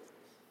truth,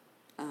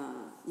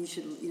 you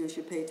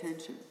should pay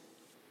attention.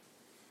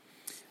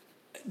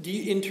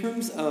 In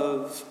terms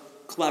of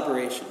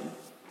collaboration,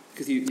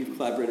 because you've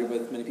collaborated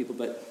with many people,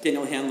 but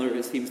Daniel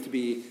Handler seems to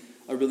be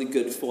a really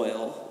good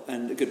foil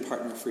and a good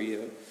partner for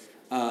you.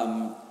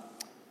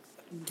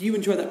 Do you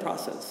enjoy that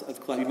process of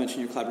you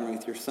mentioned you're collaborating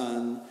with your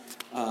son,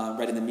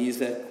 writing the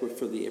music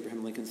for the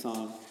Abraham Lincoln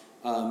song.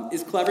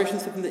 Is collaboration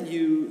something that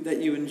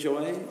you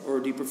enjoy, or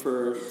do you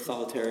prefer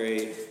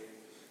solitary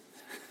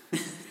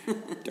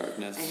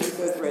darkness? I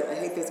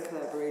hate those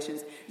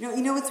collaborations. No,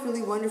 you know what's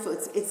really wonderful?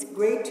 It's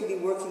great to be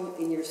working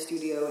in your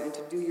studio and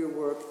to do your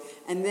work,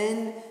 and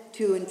then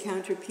to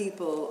encounter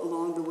people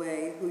along the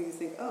way who you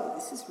think, oh,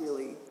 this is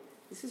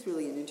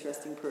really an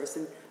interesting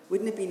person.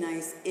 Wouldn't it be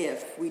nice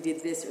if we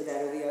did this or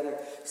that or the other?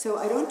 So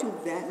I don't do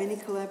that many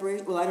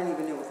collaborations. Well, I don't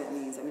even know what that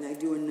means. I mean, I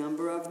do a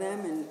number of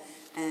them,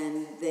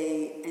 and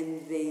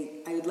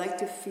I would like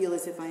to feel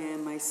as if I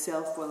am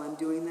myself while I'm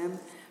doing them.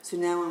 So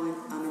now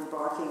I'm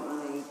embarking on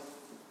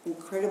a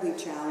incredibly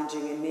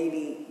challenging and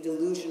maybe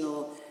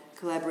delusional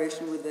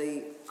collaboration with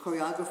a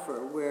choreographer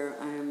where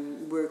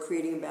we're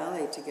creating a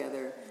ballet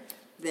together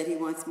that he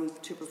wants me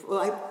to perform.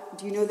 Well,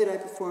 do you know that I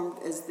performed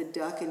as the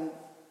duck in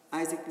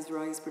Isaac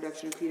Mizrahi's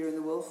production of Peter and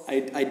the Wolf? I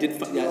did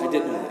know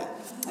that.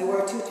 I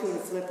wore a tutu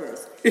and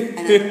flippers,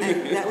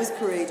 and that was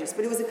courageous,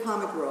 but it was a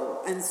comic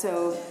role, and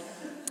so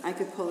I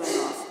could pull that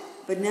off.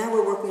 But now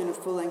we're working on a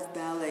full-length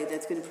ballet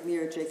that's going to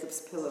premiere at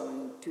Jacob's Pillow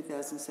in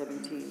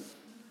 2017.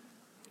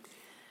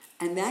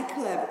 And that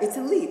it's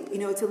a leap.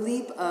 It's a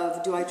leap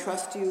of, do I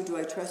trust you? Do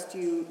I trust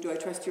you? Do I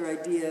trust your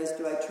ideas?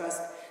 Do I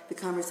trust the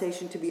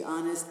conversation to be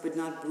honest but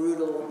not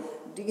brutal?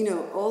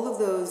 All of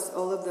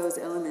those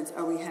elements.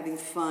 Are we having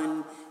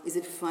fun? Is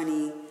it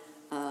funny?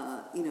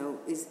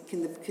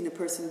 Can the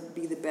person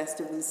be the best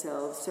of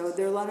themselves? So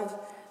there are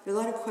a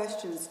lot of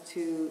questions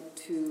to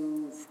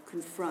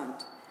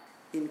confront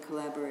in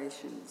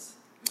collaborations.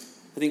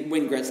 I think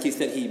Wayne Gretzky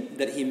said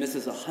that he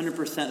misses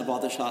 100% of all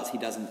the shots he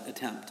doesn't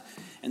attempt.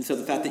 And so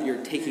the fact that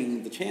you're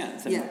taking the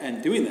chance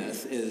and doing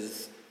this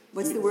is...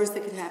 What's the worst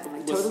that could happen?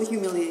 Like total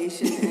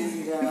humiliation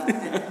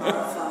and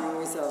horrifying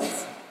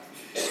results.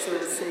 So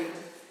to say.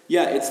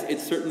 Yeah,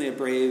 it's certainly a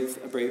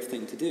brave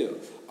thing to do.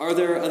 Are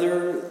there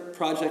other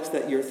projects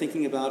that you're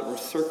thinking about or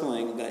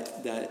circling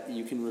that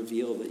you can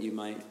reveal that you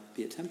might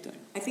be attempting?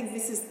 I think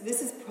this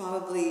is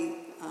probably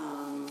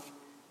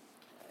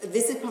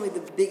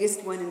the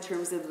biggest one in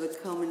terms of the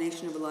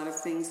culmination of a lot of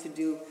things, to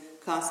do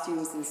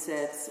costumes and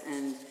sets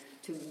and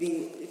to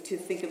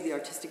think of the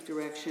artistic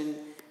direction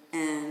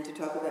and to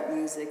talk about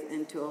music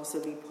and to also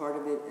be part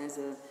of it as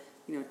a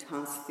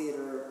Tanz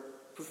theater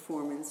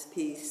performance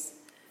piece.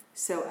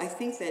 So I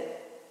think that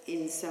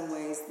in some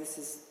ways this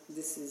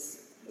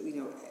is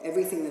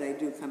everything that I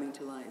do coming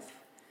to life.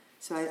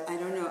 So I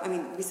don't know. I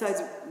mean,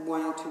 besides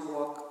wanting to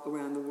walk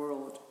around the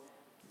world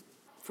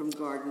from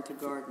garden to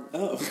garden.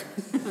 Oh,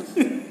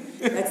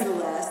 that's the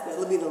last.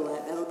 That'll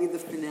be the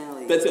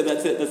finale. That's it.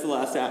 That's the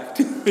last act.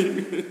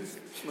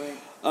 Right.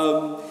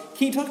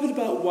 Can you talk a bit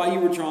about why you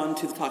were drawn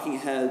to the Talking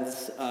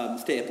Heads'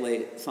 "Stay Up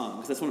Late" song?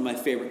 Because that's one of my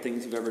favorite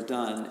things you've ever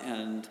done,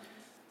 and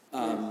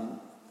one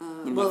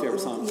of my favorite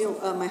songs.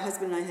 My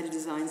husband and I had a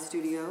design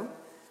studio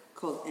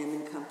called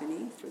M &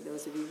 Company, for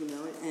those of you who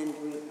know it, and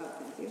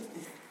thank you.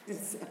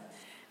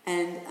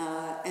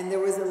 And there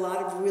was a lot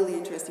of really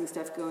interesting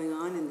stuff going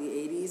on in the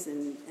 80s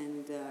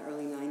and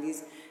early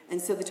 90s. And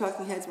so the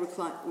Talking Heads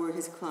were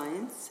his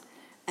clients.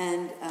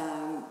 And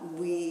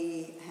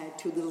we had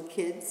 2 little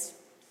kids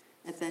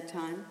at that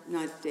time.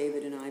 Not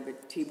David and I,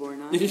 but Tibor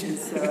and I. And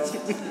so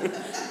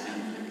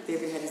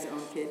David had his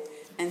own kid.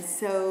 And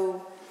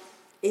so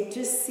it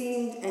just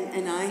seemed,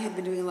 and I had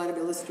been doing a lot of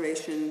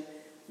illustration,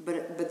 but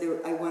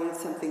I wanted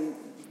something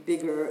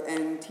bigger,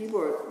 and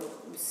Tibor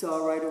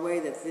saw right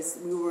away that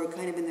we were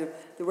kind of in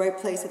the right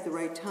place at the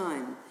right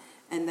time,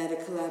 and that a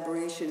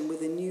collaboration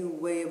with a new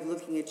way of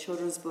looking at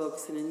children's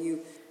books and a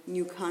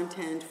new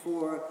content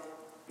for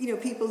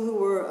people who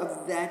were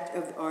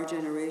of our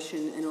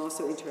generation and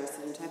also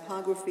interested in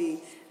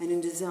typography and in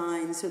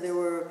design. So there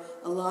were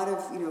a lot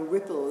of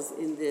ripples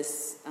in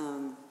this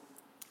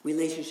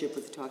relationship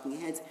with the Talking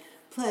Heads.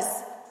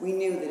 Plus, we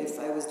knew that if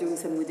I was doing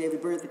something with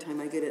David Byrne at the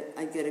time, I'd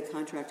get a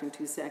contract in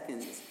 2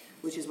 seconds,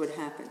 which is what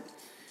happened.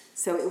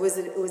 So it was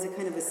a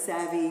kind of a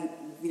savvy,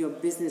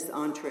 business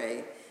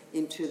entree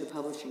into the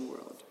publishing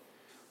world.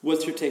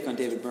 What's your take on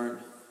David Byrne?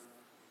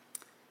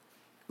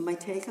 My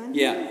take on him?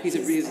 Yeah, I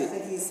think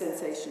he's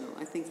sensational.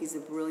 I think he's a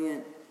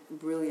brilliant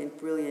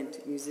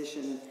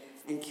musician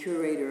and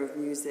curator of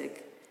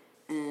music,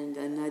 and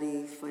a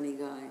nutty, funny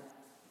guy.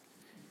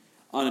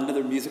 On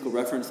another musical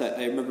reference,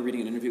 I remember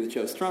reading an interview with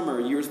Joe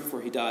Strummer years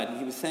before he died, and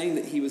he was saying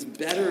that he was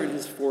better in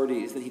his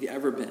 40s than he'd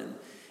ever been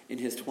in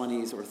his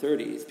 20s or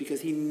 30s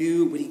because he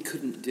knew what he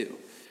couldn't do.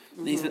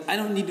 And he said, I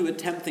don't need to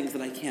attempt things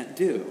that I can't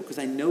do because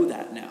I know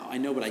that now. I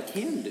know what I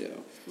can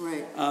do.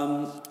 Right.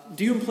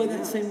 Do you employ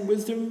that same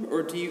wisdom,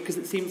 or do you, because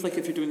it seems like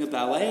if you're doing a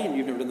ballet and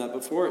you've never done that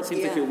before, it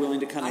seems like you're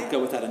willing to kind of go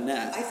without a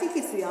net. I think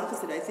it's the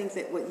opposite. I think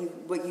that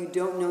what you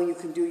don't know you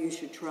can do, you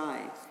should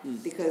try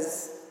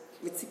because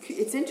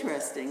it's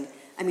interesting.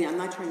 I mean, I'm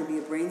not trying to be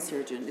a brain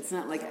surgeon. It's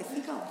not like I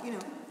think I'll,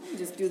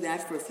 just do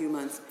that for a few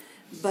months.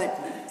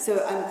 But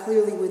so I'm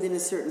clearly within a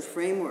certain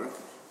framework.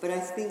 But I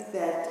think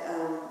that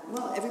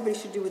everybody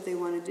should do what they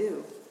want to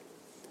do.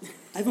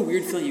 I have a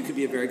weird feeling you could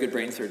be a very good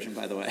brain surgeon,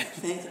 by the way.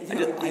 Thank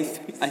you.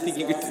 I think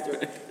you could do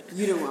it.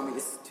 You don't want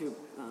me to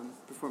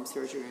perform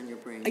surgery on your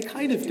brain. I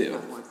kind of do.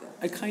 Not want that.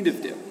 I kind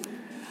of do.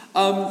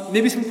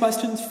 Maybe some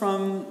questions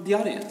from the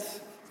audience.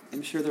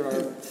 I'm sure there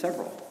are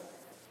several.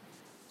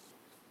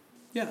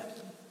 Yeah.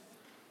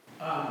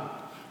 So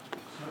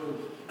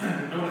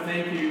I want to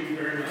thank you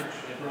very much.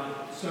 I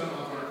brought some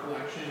of our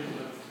collection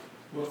of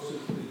books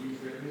that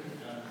you've written.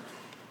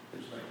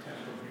 There's like 10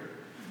 of them here.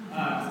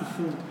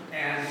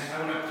 And I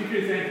want to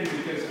particularly thank you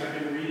because I've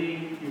been reading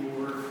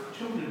your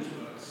children's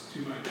books to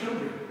my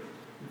children.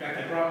 In fact,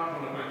 I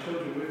brought one of my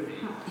children with me.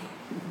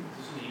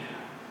 This is Nina.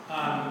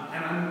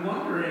 And I'm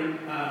wondering,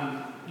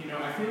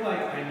 I feel like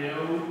I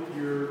know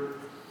your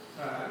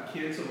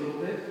kids a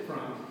little bit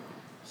from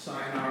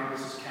Sayonara,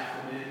 Mrs.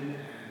 Kappelman,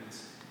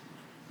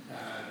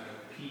 and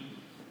Pete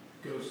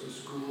Goes to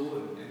School,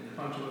 and a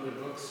bunch of other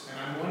books. And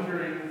I'm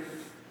wondering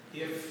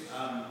if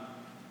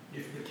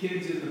the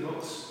kids in the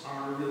books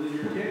are really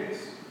your kids.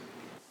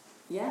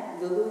 Yeah,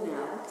 Lulu and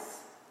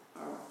Alex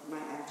are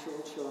my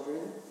actual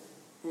children,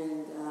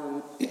 and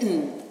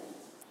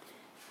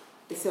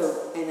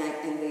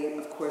they,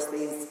 of course,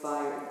 they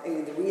inspired. I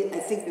mean, I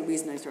think the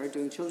reason I started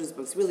doing children's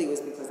books really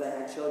was because I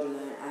had children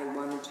and I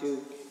wanted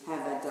to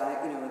have that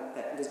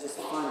that was just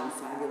fun and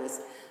fabulous.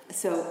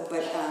 So,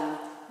 but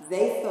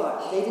they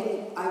thought they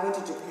didn't. I went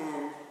to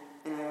Japan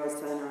and I always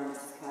telling her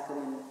Mrs.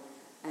 Kappelman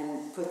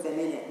and put them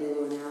in it,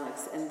 Lulu and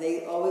Alex, and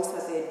they always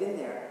thought they had been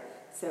there.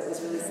 So it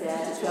was really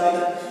sad to tell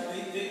them.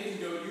 They didn't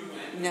go, you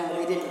went. No,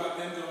 they didn't. About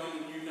them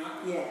going and you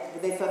not going. Yeah,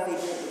 but they thought they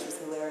did, which was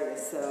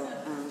hilarious. So,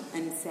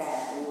 and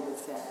sad, a little bit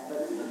sad.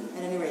 But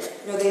at any rate,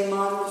 they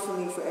modeled for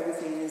me for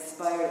everything and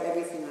inspired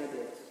everything I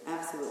did.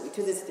 Absolutely,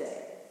 to this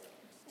day,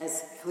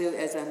 as clearly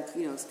as I'm,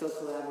 still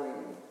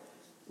collaborating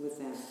with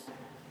them.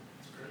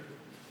 That's great.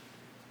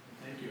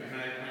 Thank you. And I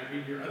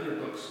read your other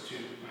books to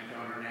my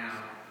daughter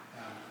now.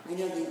 I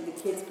know the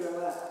kids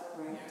grow up,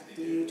 right? Yes,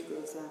 the youth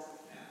grows up.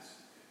 Yes.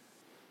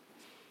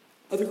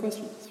 Other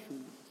questions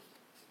from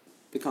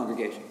the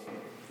congregation?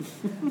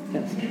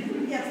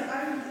 Yes, I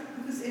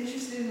was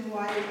interested in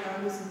why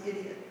I was an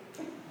idiot.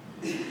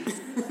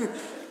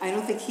 I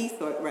don't think he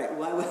thought, right,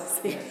 why was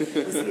he?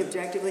 Was he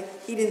objectively?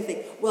 He didn't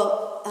think.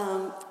 Well,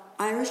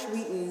 Irish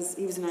Wheatons,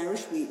 he was an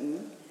Irish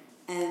Wheaton,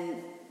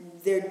 and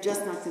they're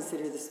just not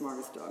considered the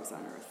smartest dogs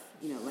on earth.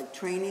 Like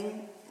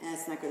training,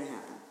 that's not going to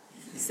happen.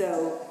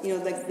 So,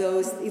 like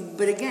those,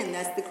 but again,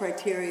 that's the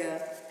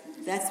criteria,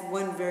 that's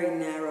one very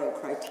narrow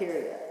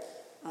criteria.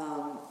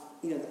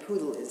 The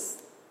poodle is,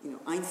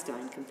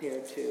 Einstein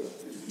compared to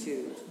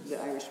the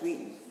Irish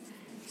Wheaton.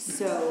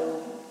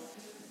 So,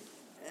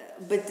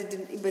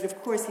 but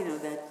of course,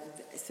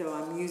 so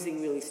I'm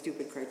using really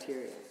stupid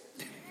criteria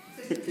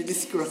to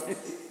describe.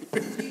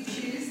 Did you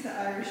choose the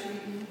Irish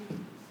Wheaton?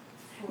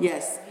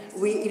 Yes.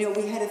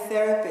 We had a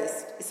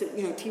therapist, so,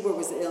 Tibor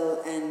was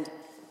ill, and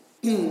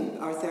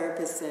our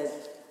therapist said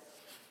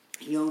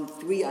he owned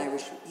three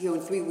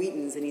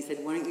Wheatons, and he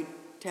said, why don't you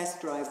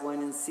test drive one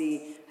and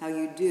see how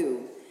you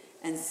do?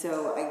 And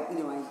so I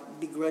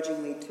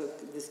begrudgingly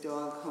took this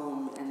dog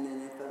home, and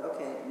then I thought,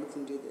 okay, we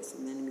can do this,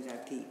 and then we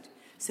got Pete.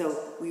 So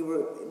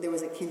there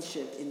was a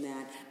kinship in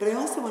that. But I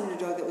also wanted a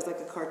dog that was like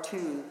a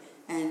cartoon,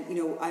 and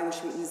Irish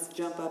Wheatons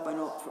jump up on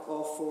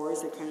all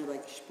fours. They're kind of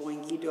like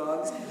spoingy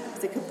dogs.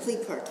 It's a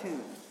complete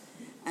cartoon.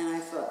 And I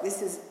thought,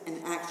 this is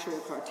an actual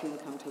cartoon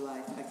come to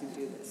life. I can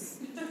do this.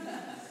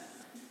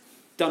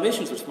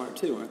 Dalmatians are smart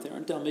too, aren't they?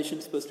 Aren't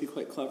Dalmatians supposed to be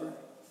quite clever?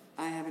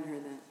 I haven't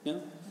heard that.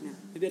 No? No.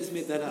 Maybe I just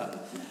made that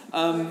up.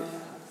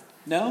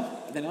 No?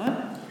 They're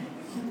not?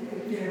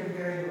 They're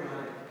very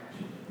erotic.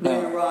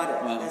 They're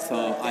erotic. Well, that's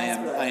so what I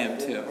am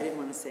too. I didn't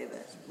want to say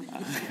that.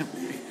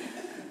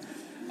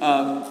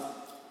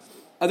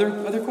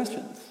 Other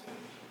questions?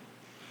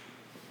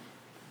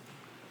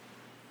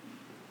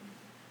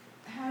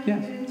 How do you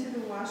get into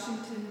the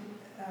Washington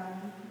dog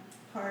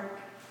park?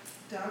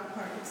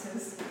 It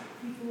says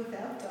people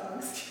without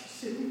dogs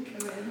shouldn't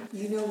come in.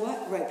 You know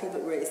what? Right,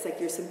 it's like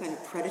you're some kind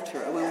of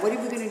predator. Well, what are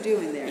we going to do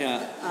in there?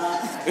 Yeah.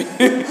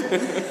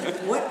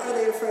 What are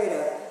they afraid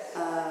of?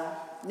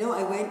 No,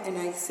 I went and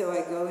I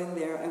go in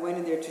there. I went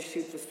in there to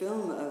shoot the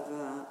film of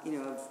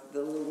of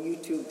the little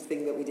YouTube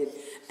thing that we did,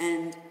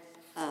 and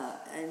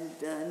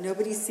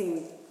nobody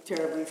seemed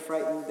terribly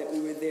frightened that we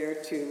were there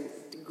to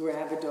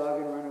grab a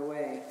dog and run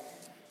away,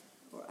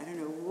 or I don't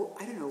know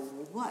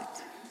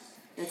what.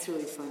 That's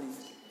really funny.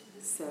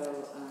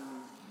 So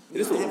I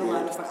have a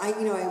lot of fun.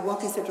 I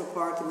walk in Central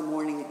Park in the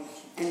morning,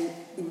 and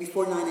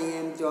before 9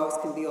 a.m. dogs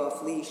can be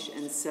off leash,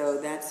 and so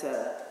that's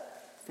a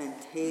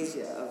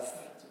fantasia of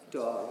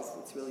dogs.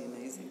 It's really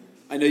amazing.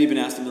 I know you've been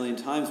asked a million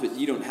times, but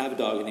you don't have a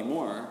dog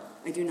anymore.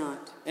 I do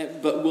not.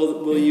 But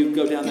will you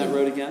go down that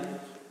road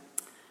again?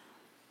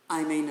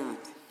 I may not.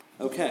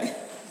 Okay.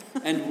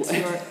 And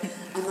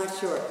I'm not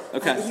sure.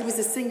 Okay. He was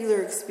a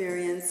singular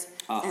experience,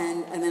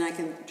 and then I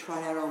can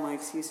trot out all my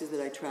excuses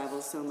that I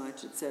travel so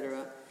much,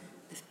 etc.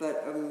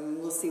 But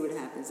we'll see what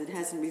happens. It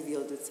hasn't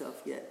revealed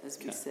itself yet, as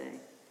we say,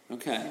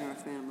 in our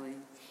family.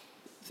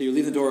 So you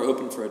leave the door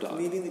open for a dog?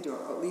 Leave the door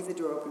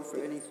open for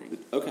anything.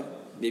 Okay.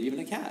 Maybe even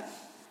a cat.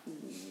 I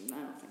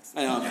don't think so.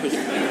 I know, I'm pushing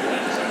it.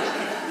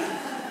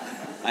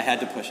 I had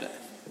to push it.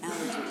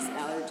 Allergies.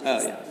 Oh,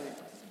 yeah. Right.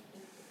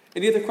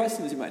 Any other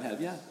questions you might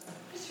have? Yeah.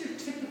 What's your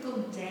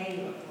typical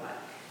day look like?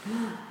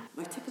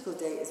 My typical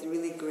day is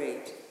really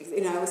great.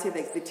 I always say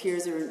like the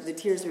tears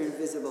are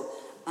invisible.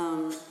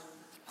 I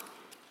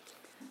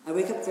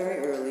wake up very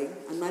early.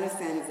 I'm not a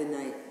fan of the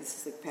night. This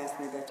is like past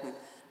my bedtime.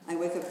 I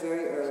wake up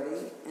very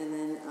early, and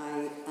then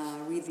I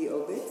read the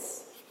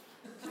obits.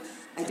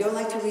 I don't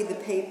like to read the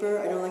paper.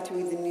 I don't like to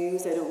read the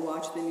news. I don't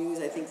watch the news.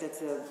 I think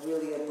that's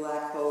really a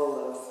black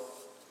hole of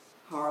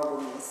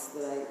horribleness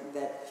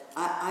that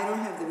I don't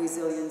have the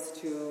resilience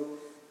to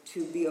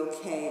be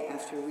okay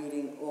after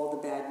reading all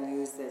the bad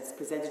news that's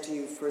presented to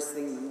you first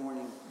thing in the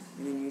morning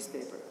in the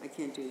newspaper. I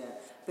can't do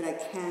that. But I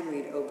can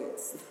read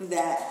obits.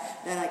 that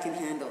I can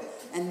handle.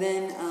 And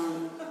then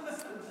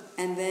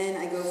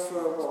I go for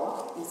a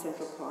walk in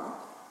Central Park.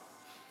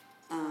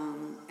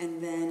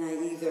 And then I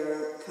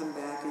either come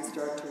back and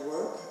start to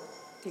work,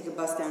 take a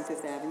bus down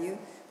Fifth Avenue,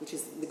 which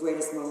is the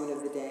greatest moment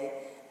of the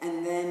day.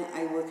 And then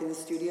I work in the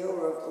studio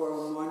or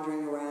I'm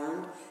wandering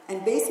around.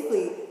 And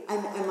basically,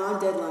 I'm on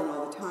deadline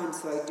all the time,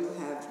 so I do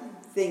have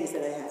things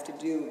that I have to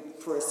do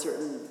for a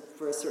certain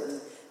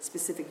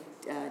specific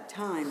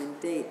time and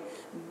date.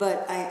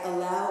 But I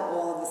allow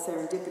all of the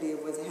serendipity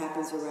of what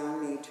happens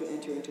around me to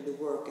enter into the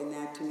work, and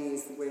that to me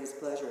is the greatest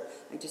pleasure.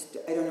 I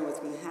don't know what's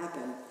going to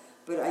happen,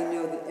 but I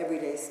know that every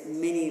day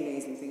many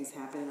amazing things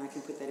happen, and I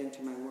can put that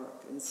into my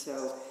work. And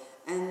so,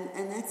 and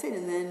that's it.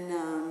 And then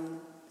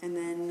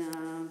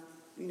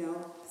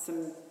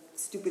some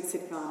stupid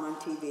sitcom on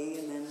TV,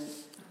 and then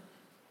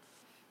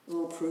a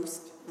little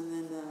Proust, and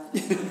then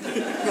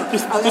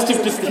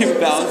just to keep it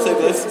balanced like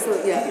this.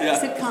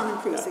 Sitcom and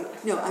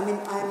Proust. No, I'm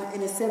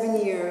in a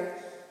 7-year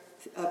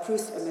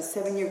Proust. I'm a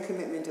 7-year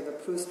commitment of a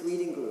Proust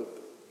reading group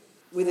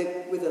with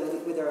a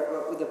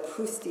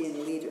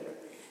Proustian leader,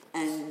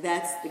 and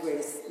that's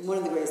one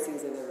of the greatest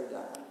things I've ever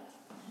done.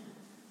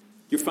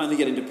 You're finally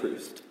getting to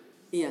Proust.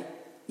 Yeah,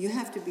 you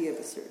have to be of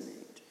a certain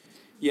age.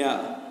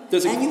 Yeah.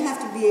 And you have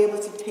to be able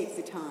to take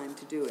the time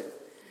to do it.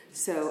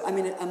 So, I'm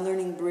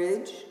learning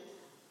bridge,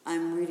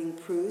 I'm reading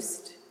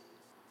Proust,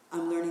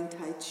 I'm learning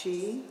Tai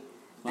Chi,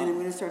 and I'm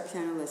going to start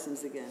piano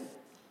lessons again.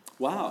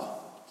 Wow.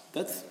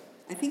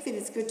 I think that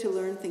it's good to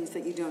learn things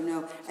that you don't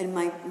know. And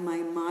my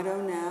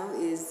motto now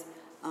is,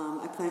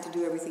 I plan to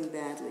do everything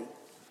badly.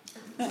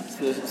 Yeah,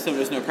 so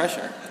there's no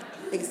pressure.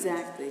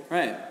 Exactly.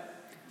 Right.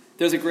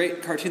 There's a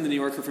great cartoon in The New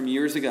Yorker from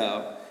years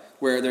ago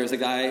where there's a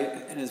guy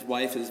and his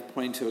wife is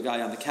pointing to a guy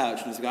on the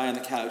couch, and there's a guy on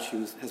the couch who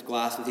has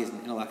glasses, he's an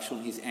intellectual,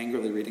 and he's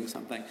angrily reading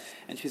something.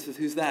 And she says,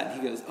 "Who's that?"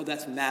 And he goes, "Oh,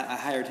 that's Matt. I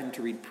hired him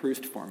to read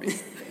Proust for me."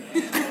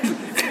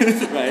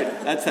 Right?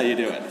 That's how you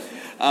do it.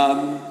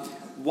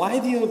 Why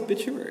the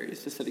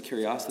obituaries, just out of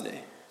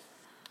curiosity?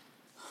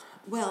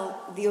 Well,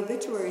 the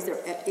obituaries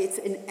it's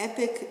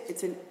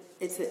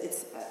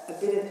a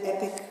bit of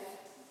epic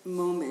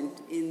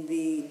moment in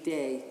the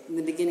day, in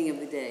the beginning of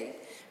the day.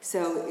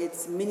 So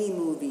it's mini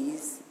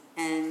movies,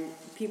 and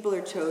people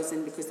are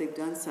chosen because they've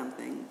done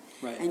something.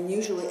 Right. And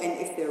usually, and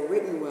if they're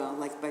written well,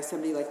 like by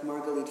somebody like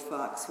Margalit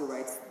Fox, who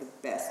writes the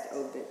best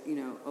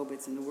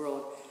obits in the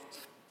world,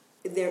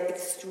 they're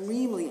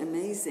extremely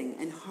amazing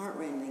and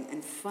heartrending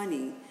and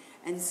funny.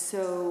 And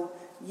so,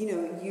 you're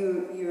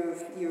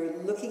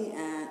looking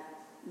at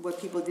what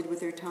people did with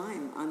their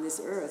time on this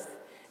earth,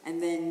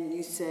 and then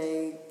you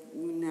say,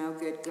 now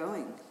get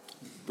going.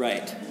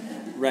 Right.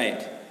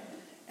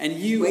 And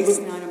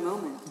waste not a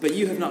moment. But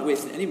you have not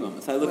wasted any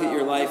moments. I look at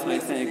your life and I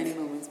think, many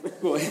moments,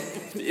 but well,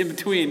 in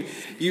between,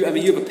 you have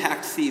a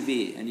packed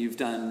CV and you've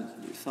done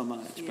so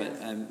much. Yeah, but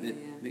it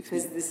makes me.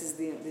 Because this is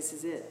it.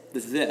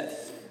 This is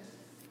it.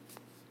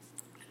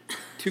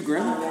 Too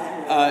grim.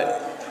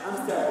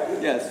 I'm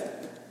sorry. Yes.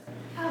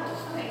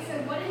 Oh, okay. So,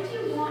 what did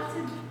you want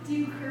to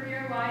do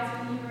career-wise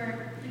when you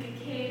were like a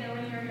kid or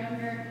when you were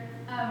younger?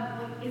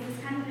 Is this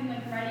kind of thing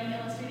like writing,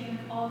 illustrating,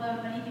 all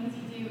the many things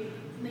you do,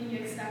 something you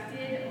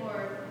expected,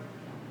 or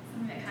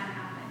something that kind of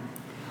happened?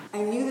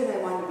 I knew that I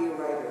wanted to be a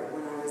writer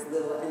when I was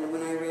little, and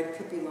when I read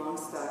Pippi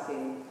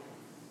Longstocking,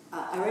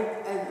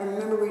 I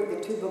remember reading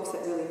the two books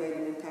that really made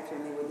an impact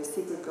on me were The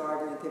Secret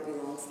Garden and Pippi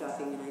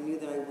Longstocking, and I knew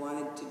that I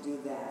wanted to do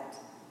that.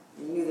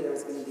 I knew that I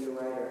was going to be a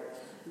writer.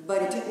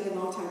 But it took me a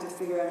long time to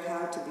figure out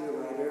how to be a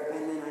writer,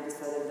 and then I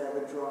decided that I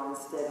would draw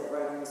instead, that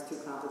writing was too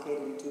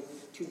complicated and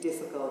too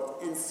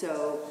difficult. And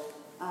so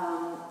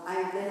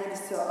I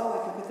just thought,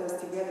 I can put those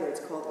together. It's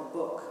called a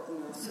book,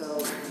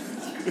 so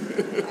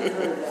I've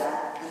heard of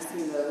that. I've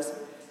seen those.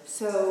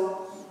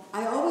 So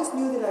I always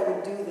knew that I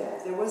would do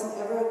that. There wasn't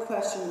ever a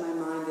question in my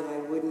mind that I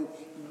wouldn't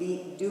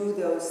do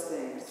those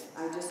things.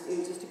 It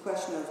was just a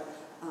question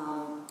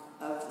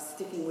of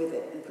sticking with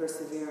it and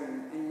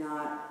persevering and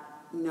not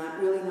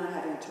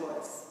having a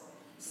choice.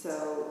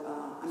 So,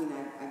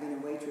 I've been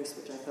a waitress,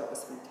 which I thought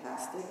was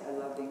fantastic. I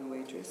love being a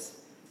waitress.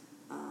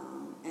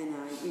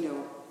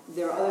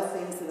 There are other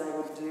things that I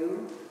would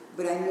do,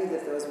 but I knew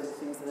that those were the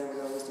things that I would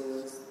always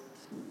do,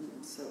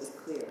 so it was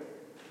clear.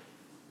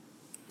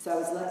 So I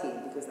was lucky,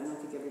 because I don't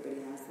think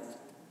everybody has that.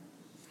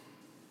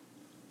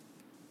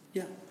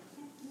 Yeah.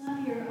 I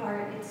love your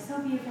art. It's so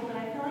beautiful, but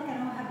I feel like I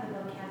don't have the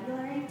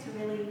vocabulary to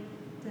really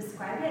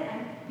describe it.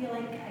 I feel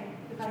like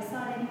if I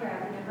saw it anywhere, I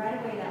would know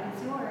right away that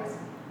was yours.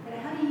 But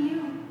how do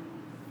you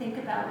think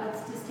about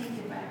what's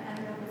distinctive? I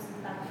don't know if it's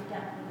about the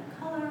depth of the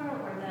color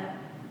or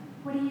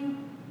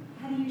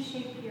how do you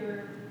shape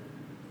your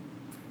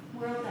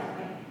world that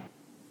way?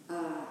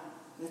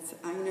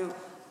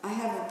 I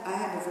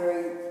have a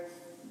very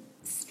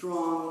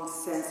strong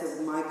sense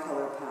of my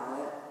color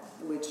palette,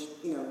 which,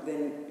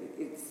 then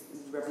it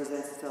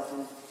represents itself in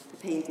the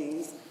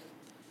paintings.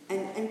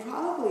 And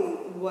probably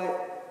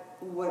what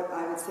what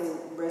I would say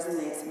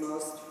resonates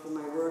most for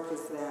my work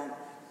is that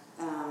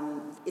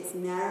it's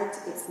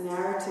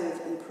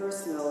narrative and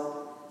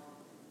personal,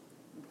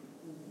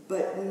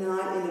 but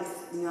not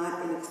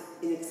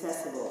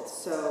inaccessible.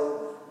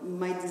 So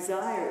my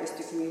desire is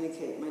to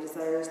communicate. My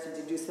desire is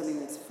to do something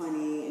that's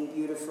funny and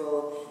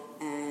beautiful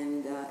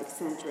and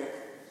eccentric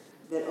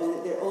that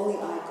only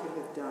I could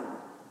have done.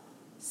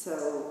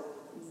 So,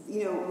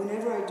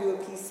 whenever I do a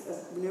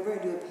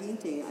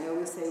painting, I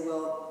always say,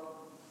 well,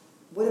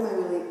 what do I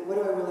really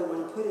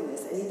want to put in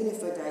this? And even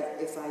if I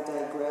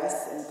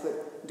digress and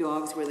put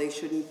dogs where they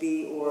shouldn't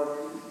be, or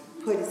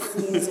put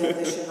scenes of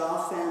the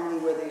Chagall family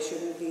where they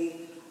shouldn't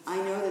be, I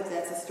know that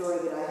that's a story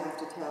that I have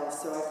to tell.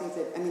 So I think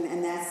that,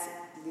 and that's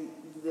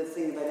the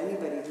thing about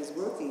anybody who's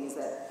working, is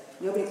that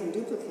nobody can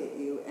duplicate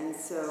you. And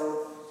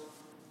so,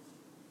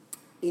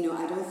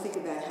 I don't think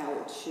about how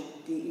it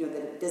should be, that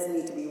it doesn't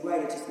need to be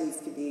right, it just needs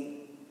to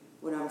be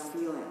what I'm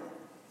feeling.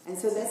 And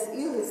so that's,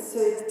 so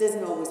it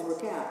doesn't always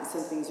work out, and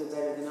some things are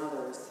better than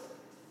others.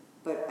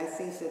 But I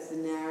think that the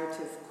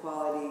narrative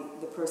quality,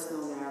 the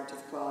personal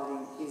narrative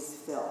quality, is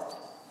felt.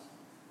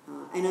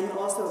 And I'm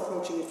also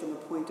approaching it from a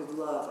point of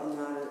love and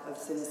not of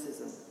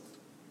cynicism.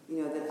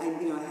 That I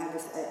have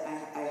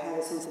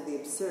a sense of the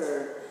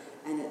absurd,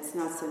 and it's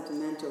not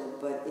sentimental,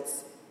 but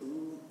it's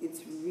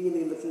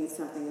really looking at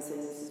something and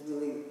saying, this is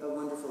really a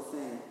wonderful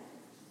thing.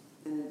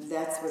 And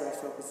that's what I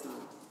focus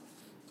on.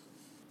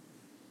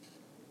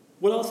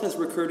 What else has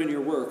recurred in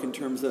your work in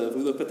terms of,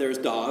 we look, but there's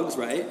dogs,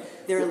 right?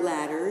 There are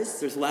ladders.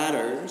 There's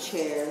ladders.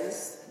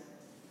 Chairs.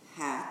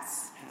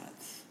 Hats.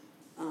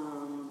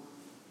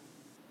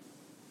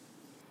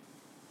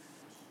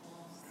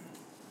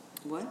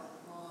 What?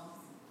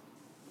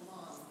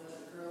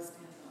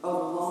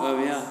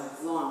 Oh, yeah.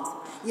 Lawns.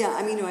 Yeah,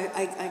 I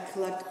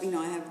collect,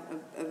 I have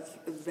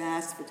a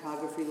vast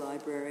photography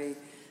library,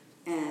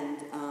 and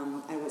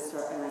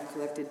I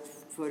collected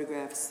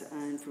photographs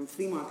from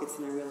flea markets,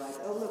 and I realized,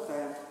 oh, look, I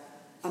have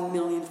 1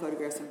 million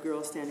photographs of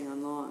girls standing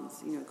on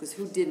lawns, because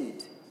who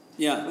didn't?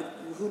 Yeah.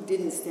 Who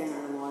didn't stand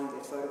on a lawn and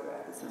get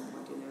photographed at some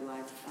point in their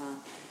life,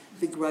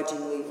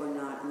 begrudgingly or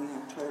not, and you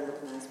have to try to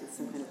look nice with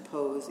some kind of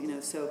pose,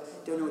 so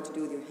don't know what to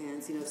do with your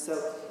hands, so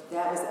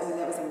that was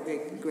a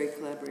great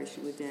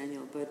collaboration with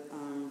Daniel, but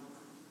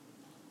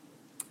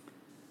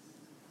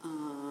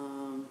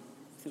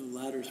so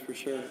ladders for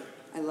sure.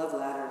 I love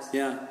ladders.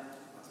 Yeah.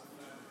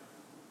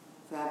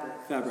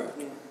 Fabric.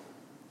 Yeah.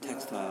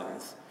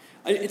 Textiles.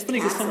 It's funny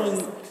because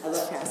someone... I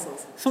love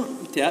castles.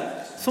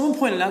 Someone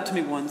pointed out to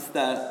me once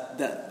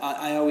that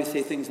I always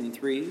say things in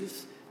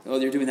threes. Oh,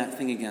 they're doing that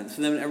thing again.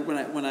 So then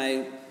when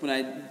I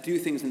do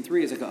things in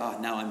threes, I go, oh,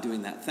 now I'm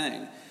doing that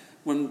thing.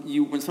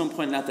 When someone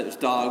pointed out that there's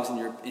dogs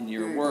in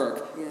your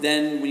work,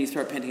 then when you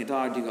start painting a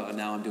dog, you go, oh,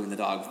 now I'm doing the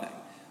dog thing.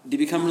 Do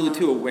you become really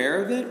too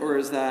aware of it, or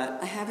is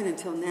that... I haven't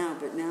until now,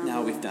 but now...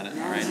 Now we've done it,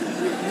 all right.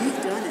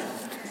 You've done it.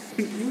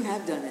 You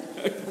have done it.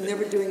 I'm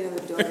never doing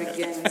another dog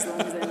again as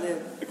long as I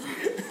live.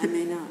 I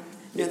may not.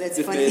 No,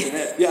 that's funny.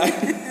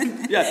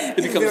 Yeah, it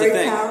becomes a thing.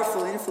 Very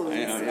powerful influence.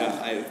 I know,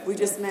 yeah. We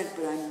just met,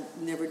 but I'm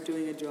never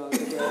doing a dog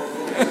again.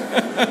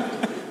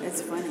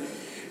 That's funny.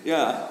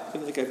 Yeah, I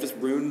feel like I've just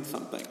ruined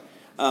something.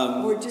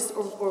 Or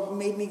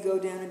made me go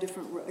down a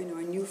different, a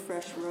new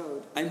fresh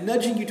road. I'm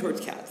nudging you towards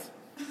cats.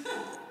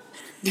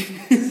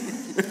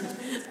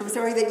 I'm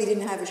sorry that you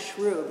didn't have a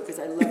shrew, because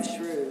I love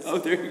shrews. Oh,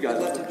 there you go. I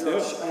love to draw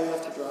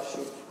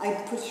shrews. I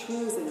put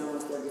shrews in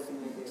almost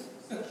everything I do.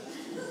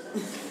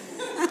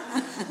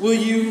 Will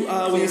you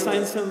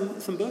sign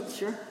some books?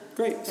 Sure.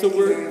 Great. Thank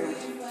you very much.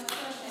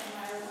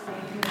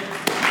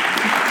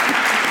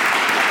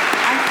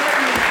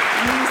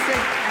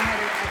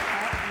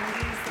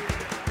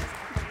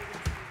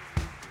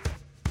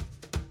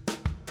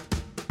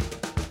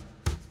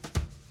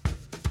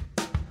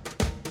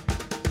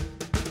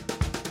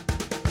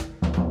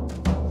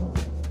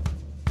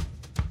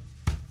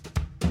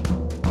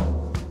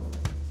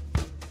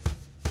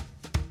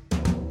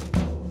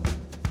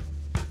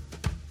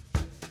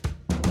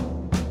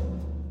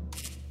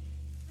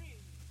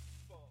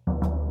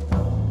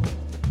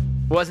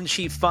 Wasn't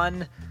she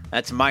fun?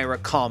 That's Myra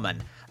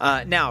Kallman.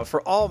 Now,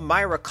 for all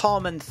Myra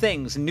Kallman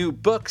things, new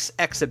books,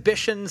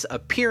 exhibitions,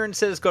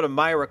 appearances, go to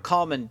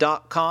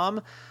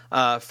myrakallman.com.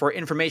 For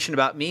information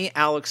about me,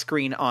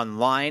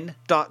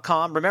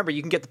 alexgreenonline.com. Remember,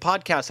 you can get the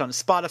podcast on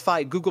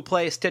Spotify, Google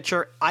Play,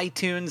 Stitcher,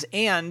 iTunes,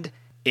 and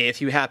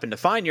if you happen to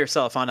find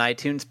yourself on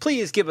iTunes,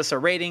 please give us a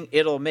rating.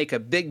 It'll make a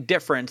big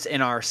difference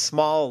in our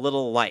small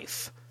little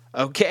life.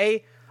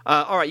 Okay?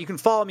 All right, you can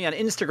follow me on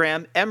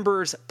Instagram,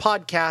 Embers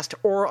Podcast,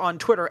 or on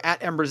Twitter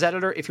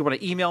 @EmbersEditor. If you want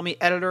to email me,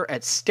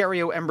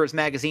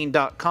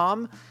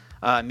 editor@stereoembersmagazine.com.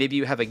 Maybe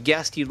you have a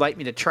guest you'd like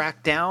me to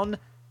track down.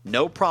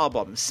 No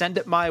problem. Send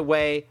it my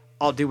way.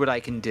 I'll do what I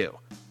can do.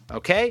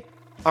 Okay?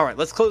 All right,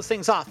 let's close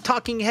things off.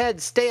 Talking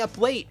Heads, stay up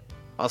late.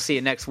 I'll see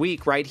you next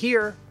week right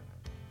here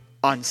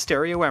on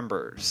Stereo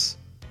Embers,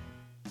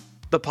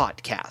 the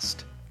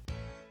podcast.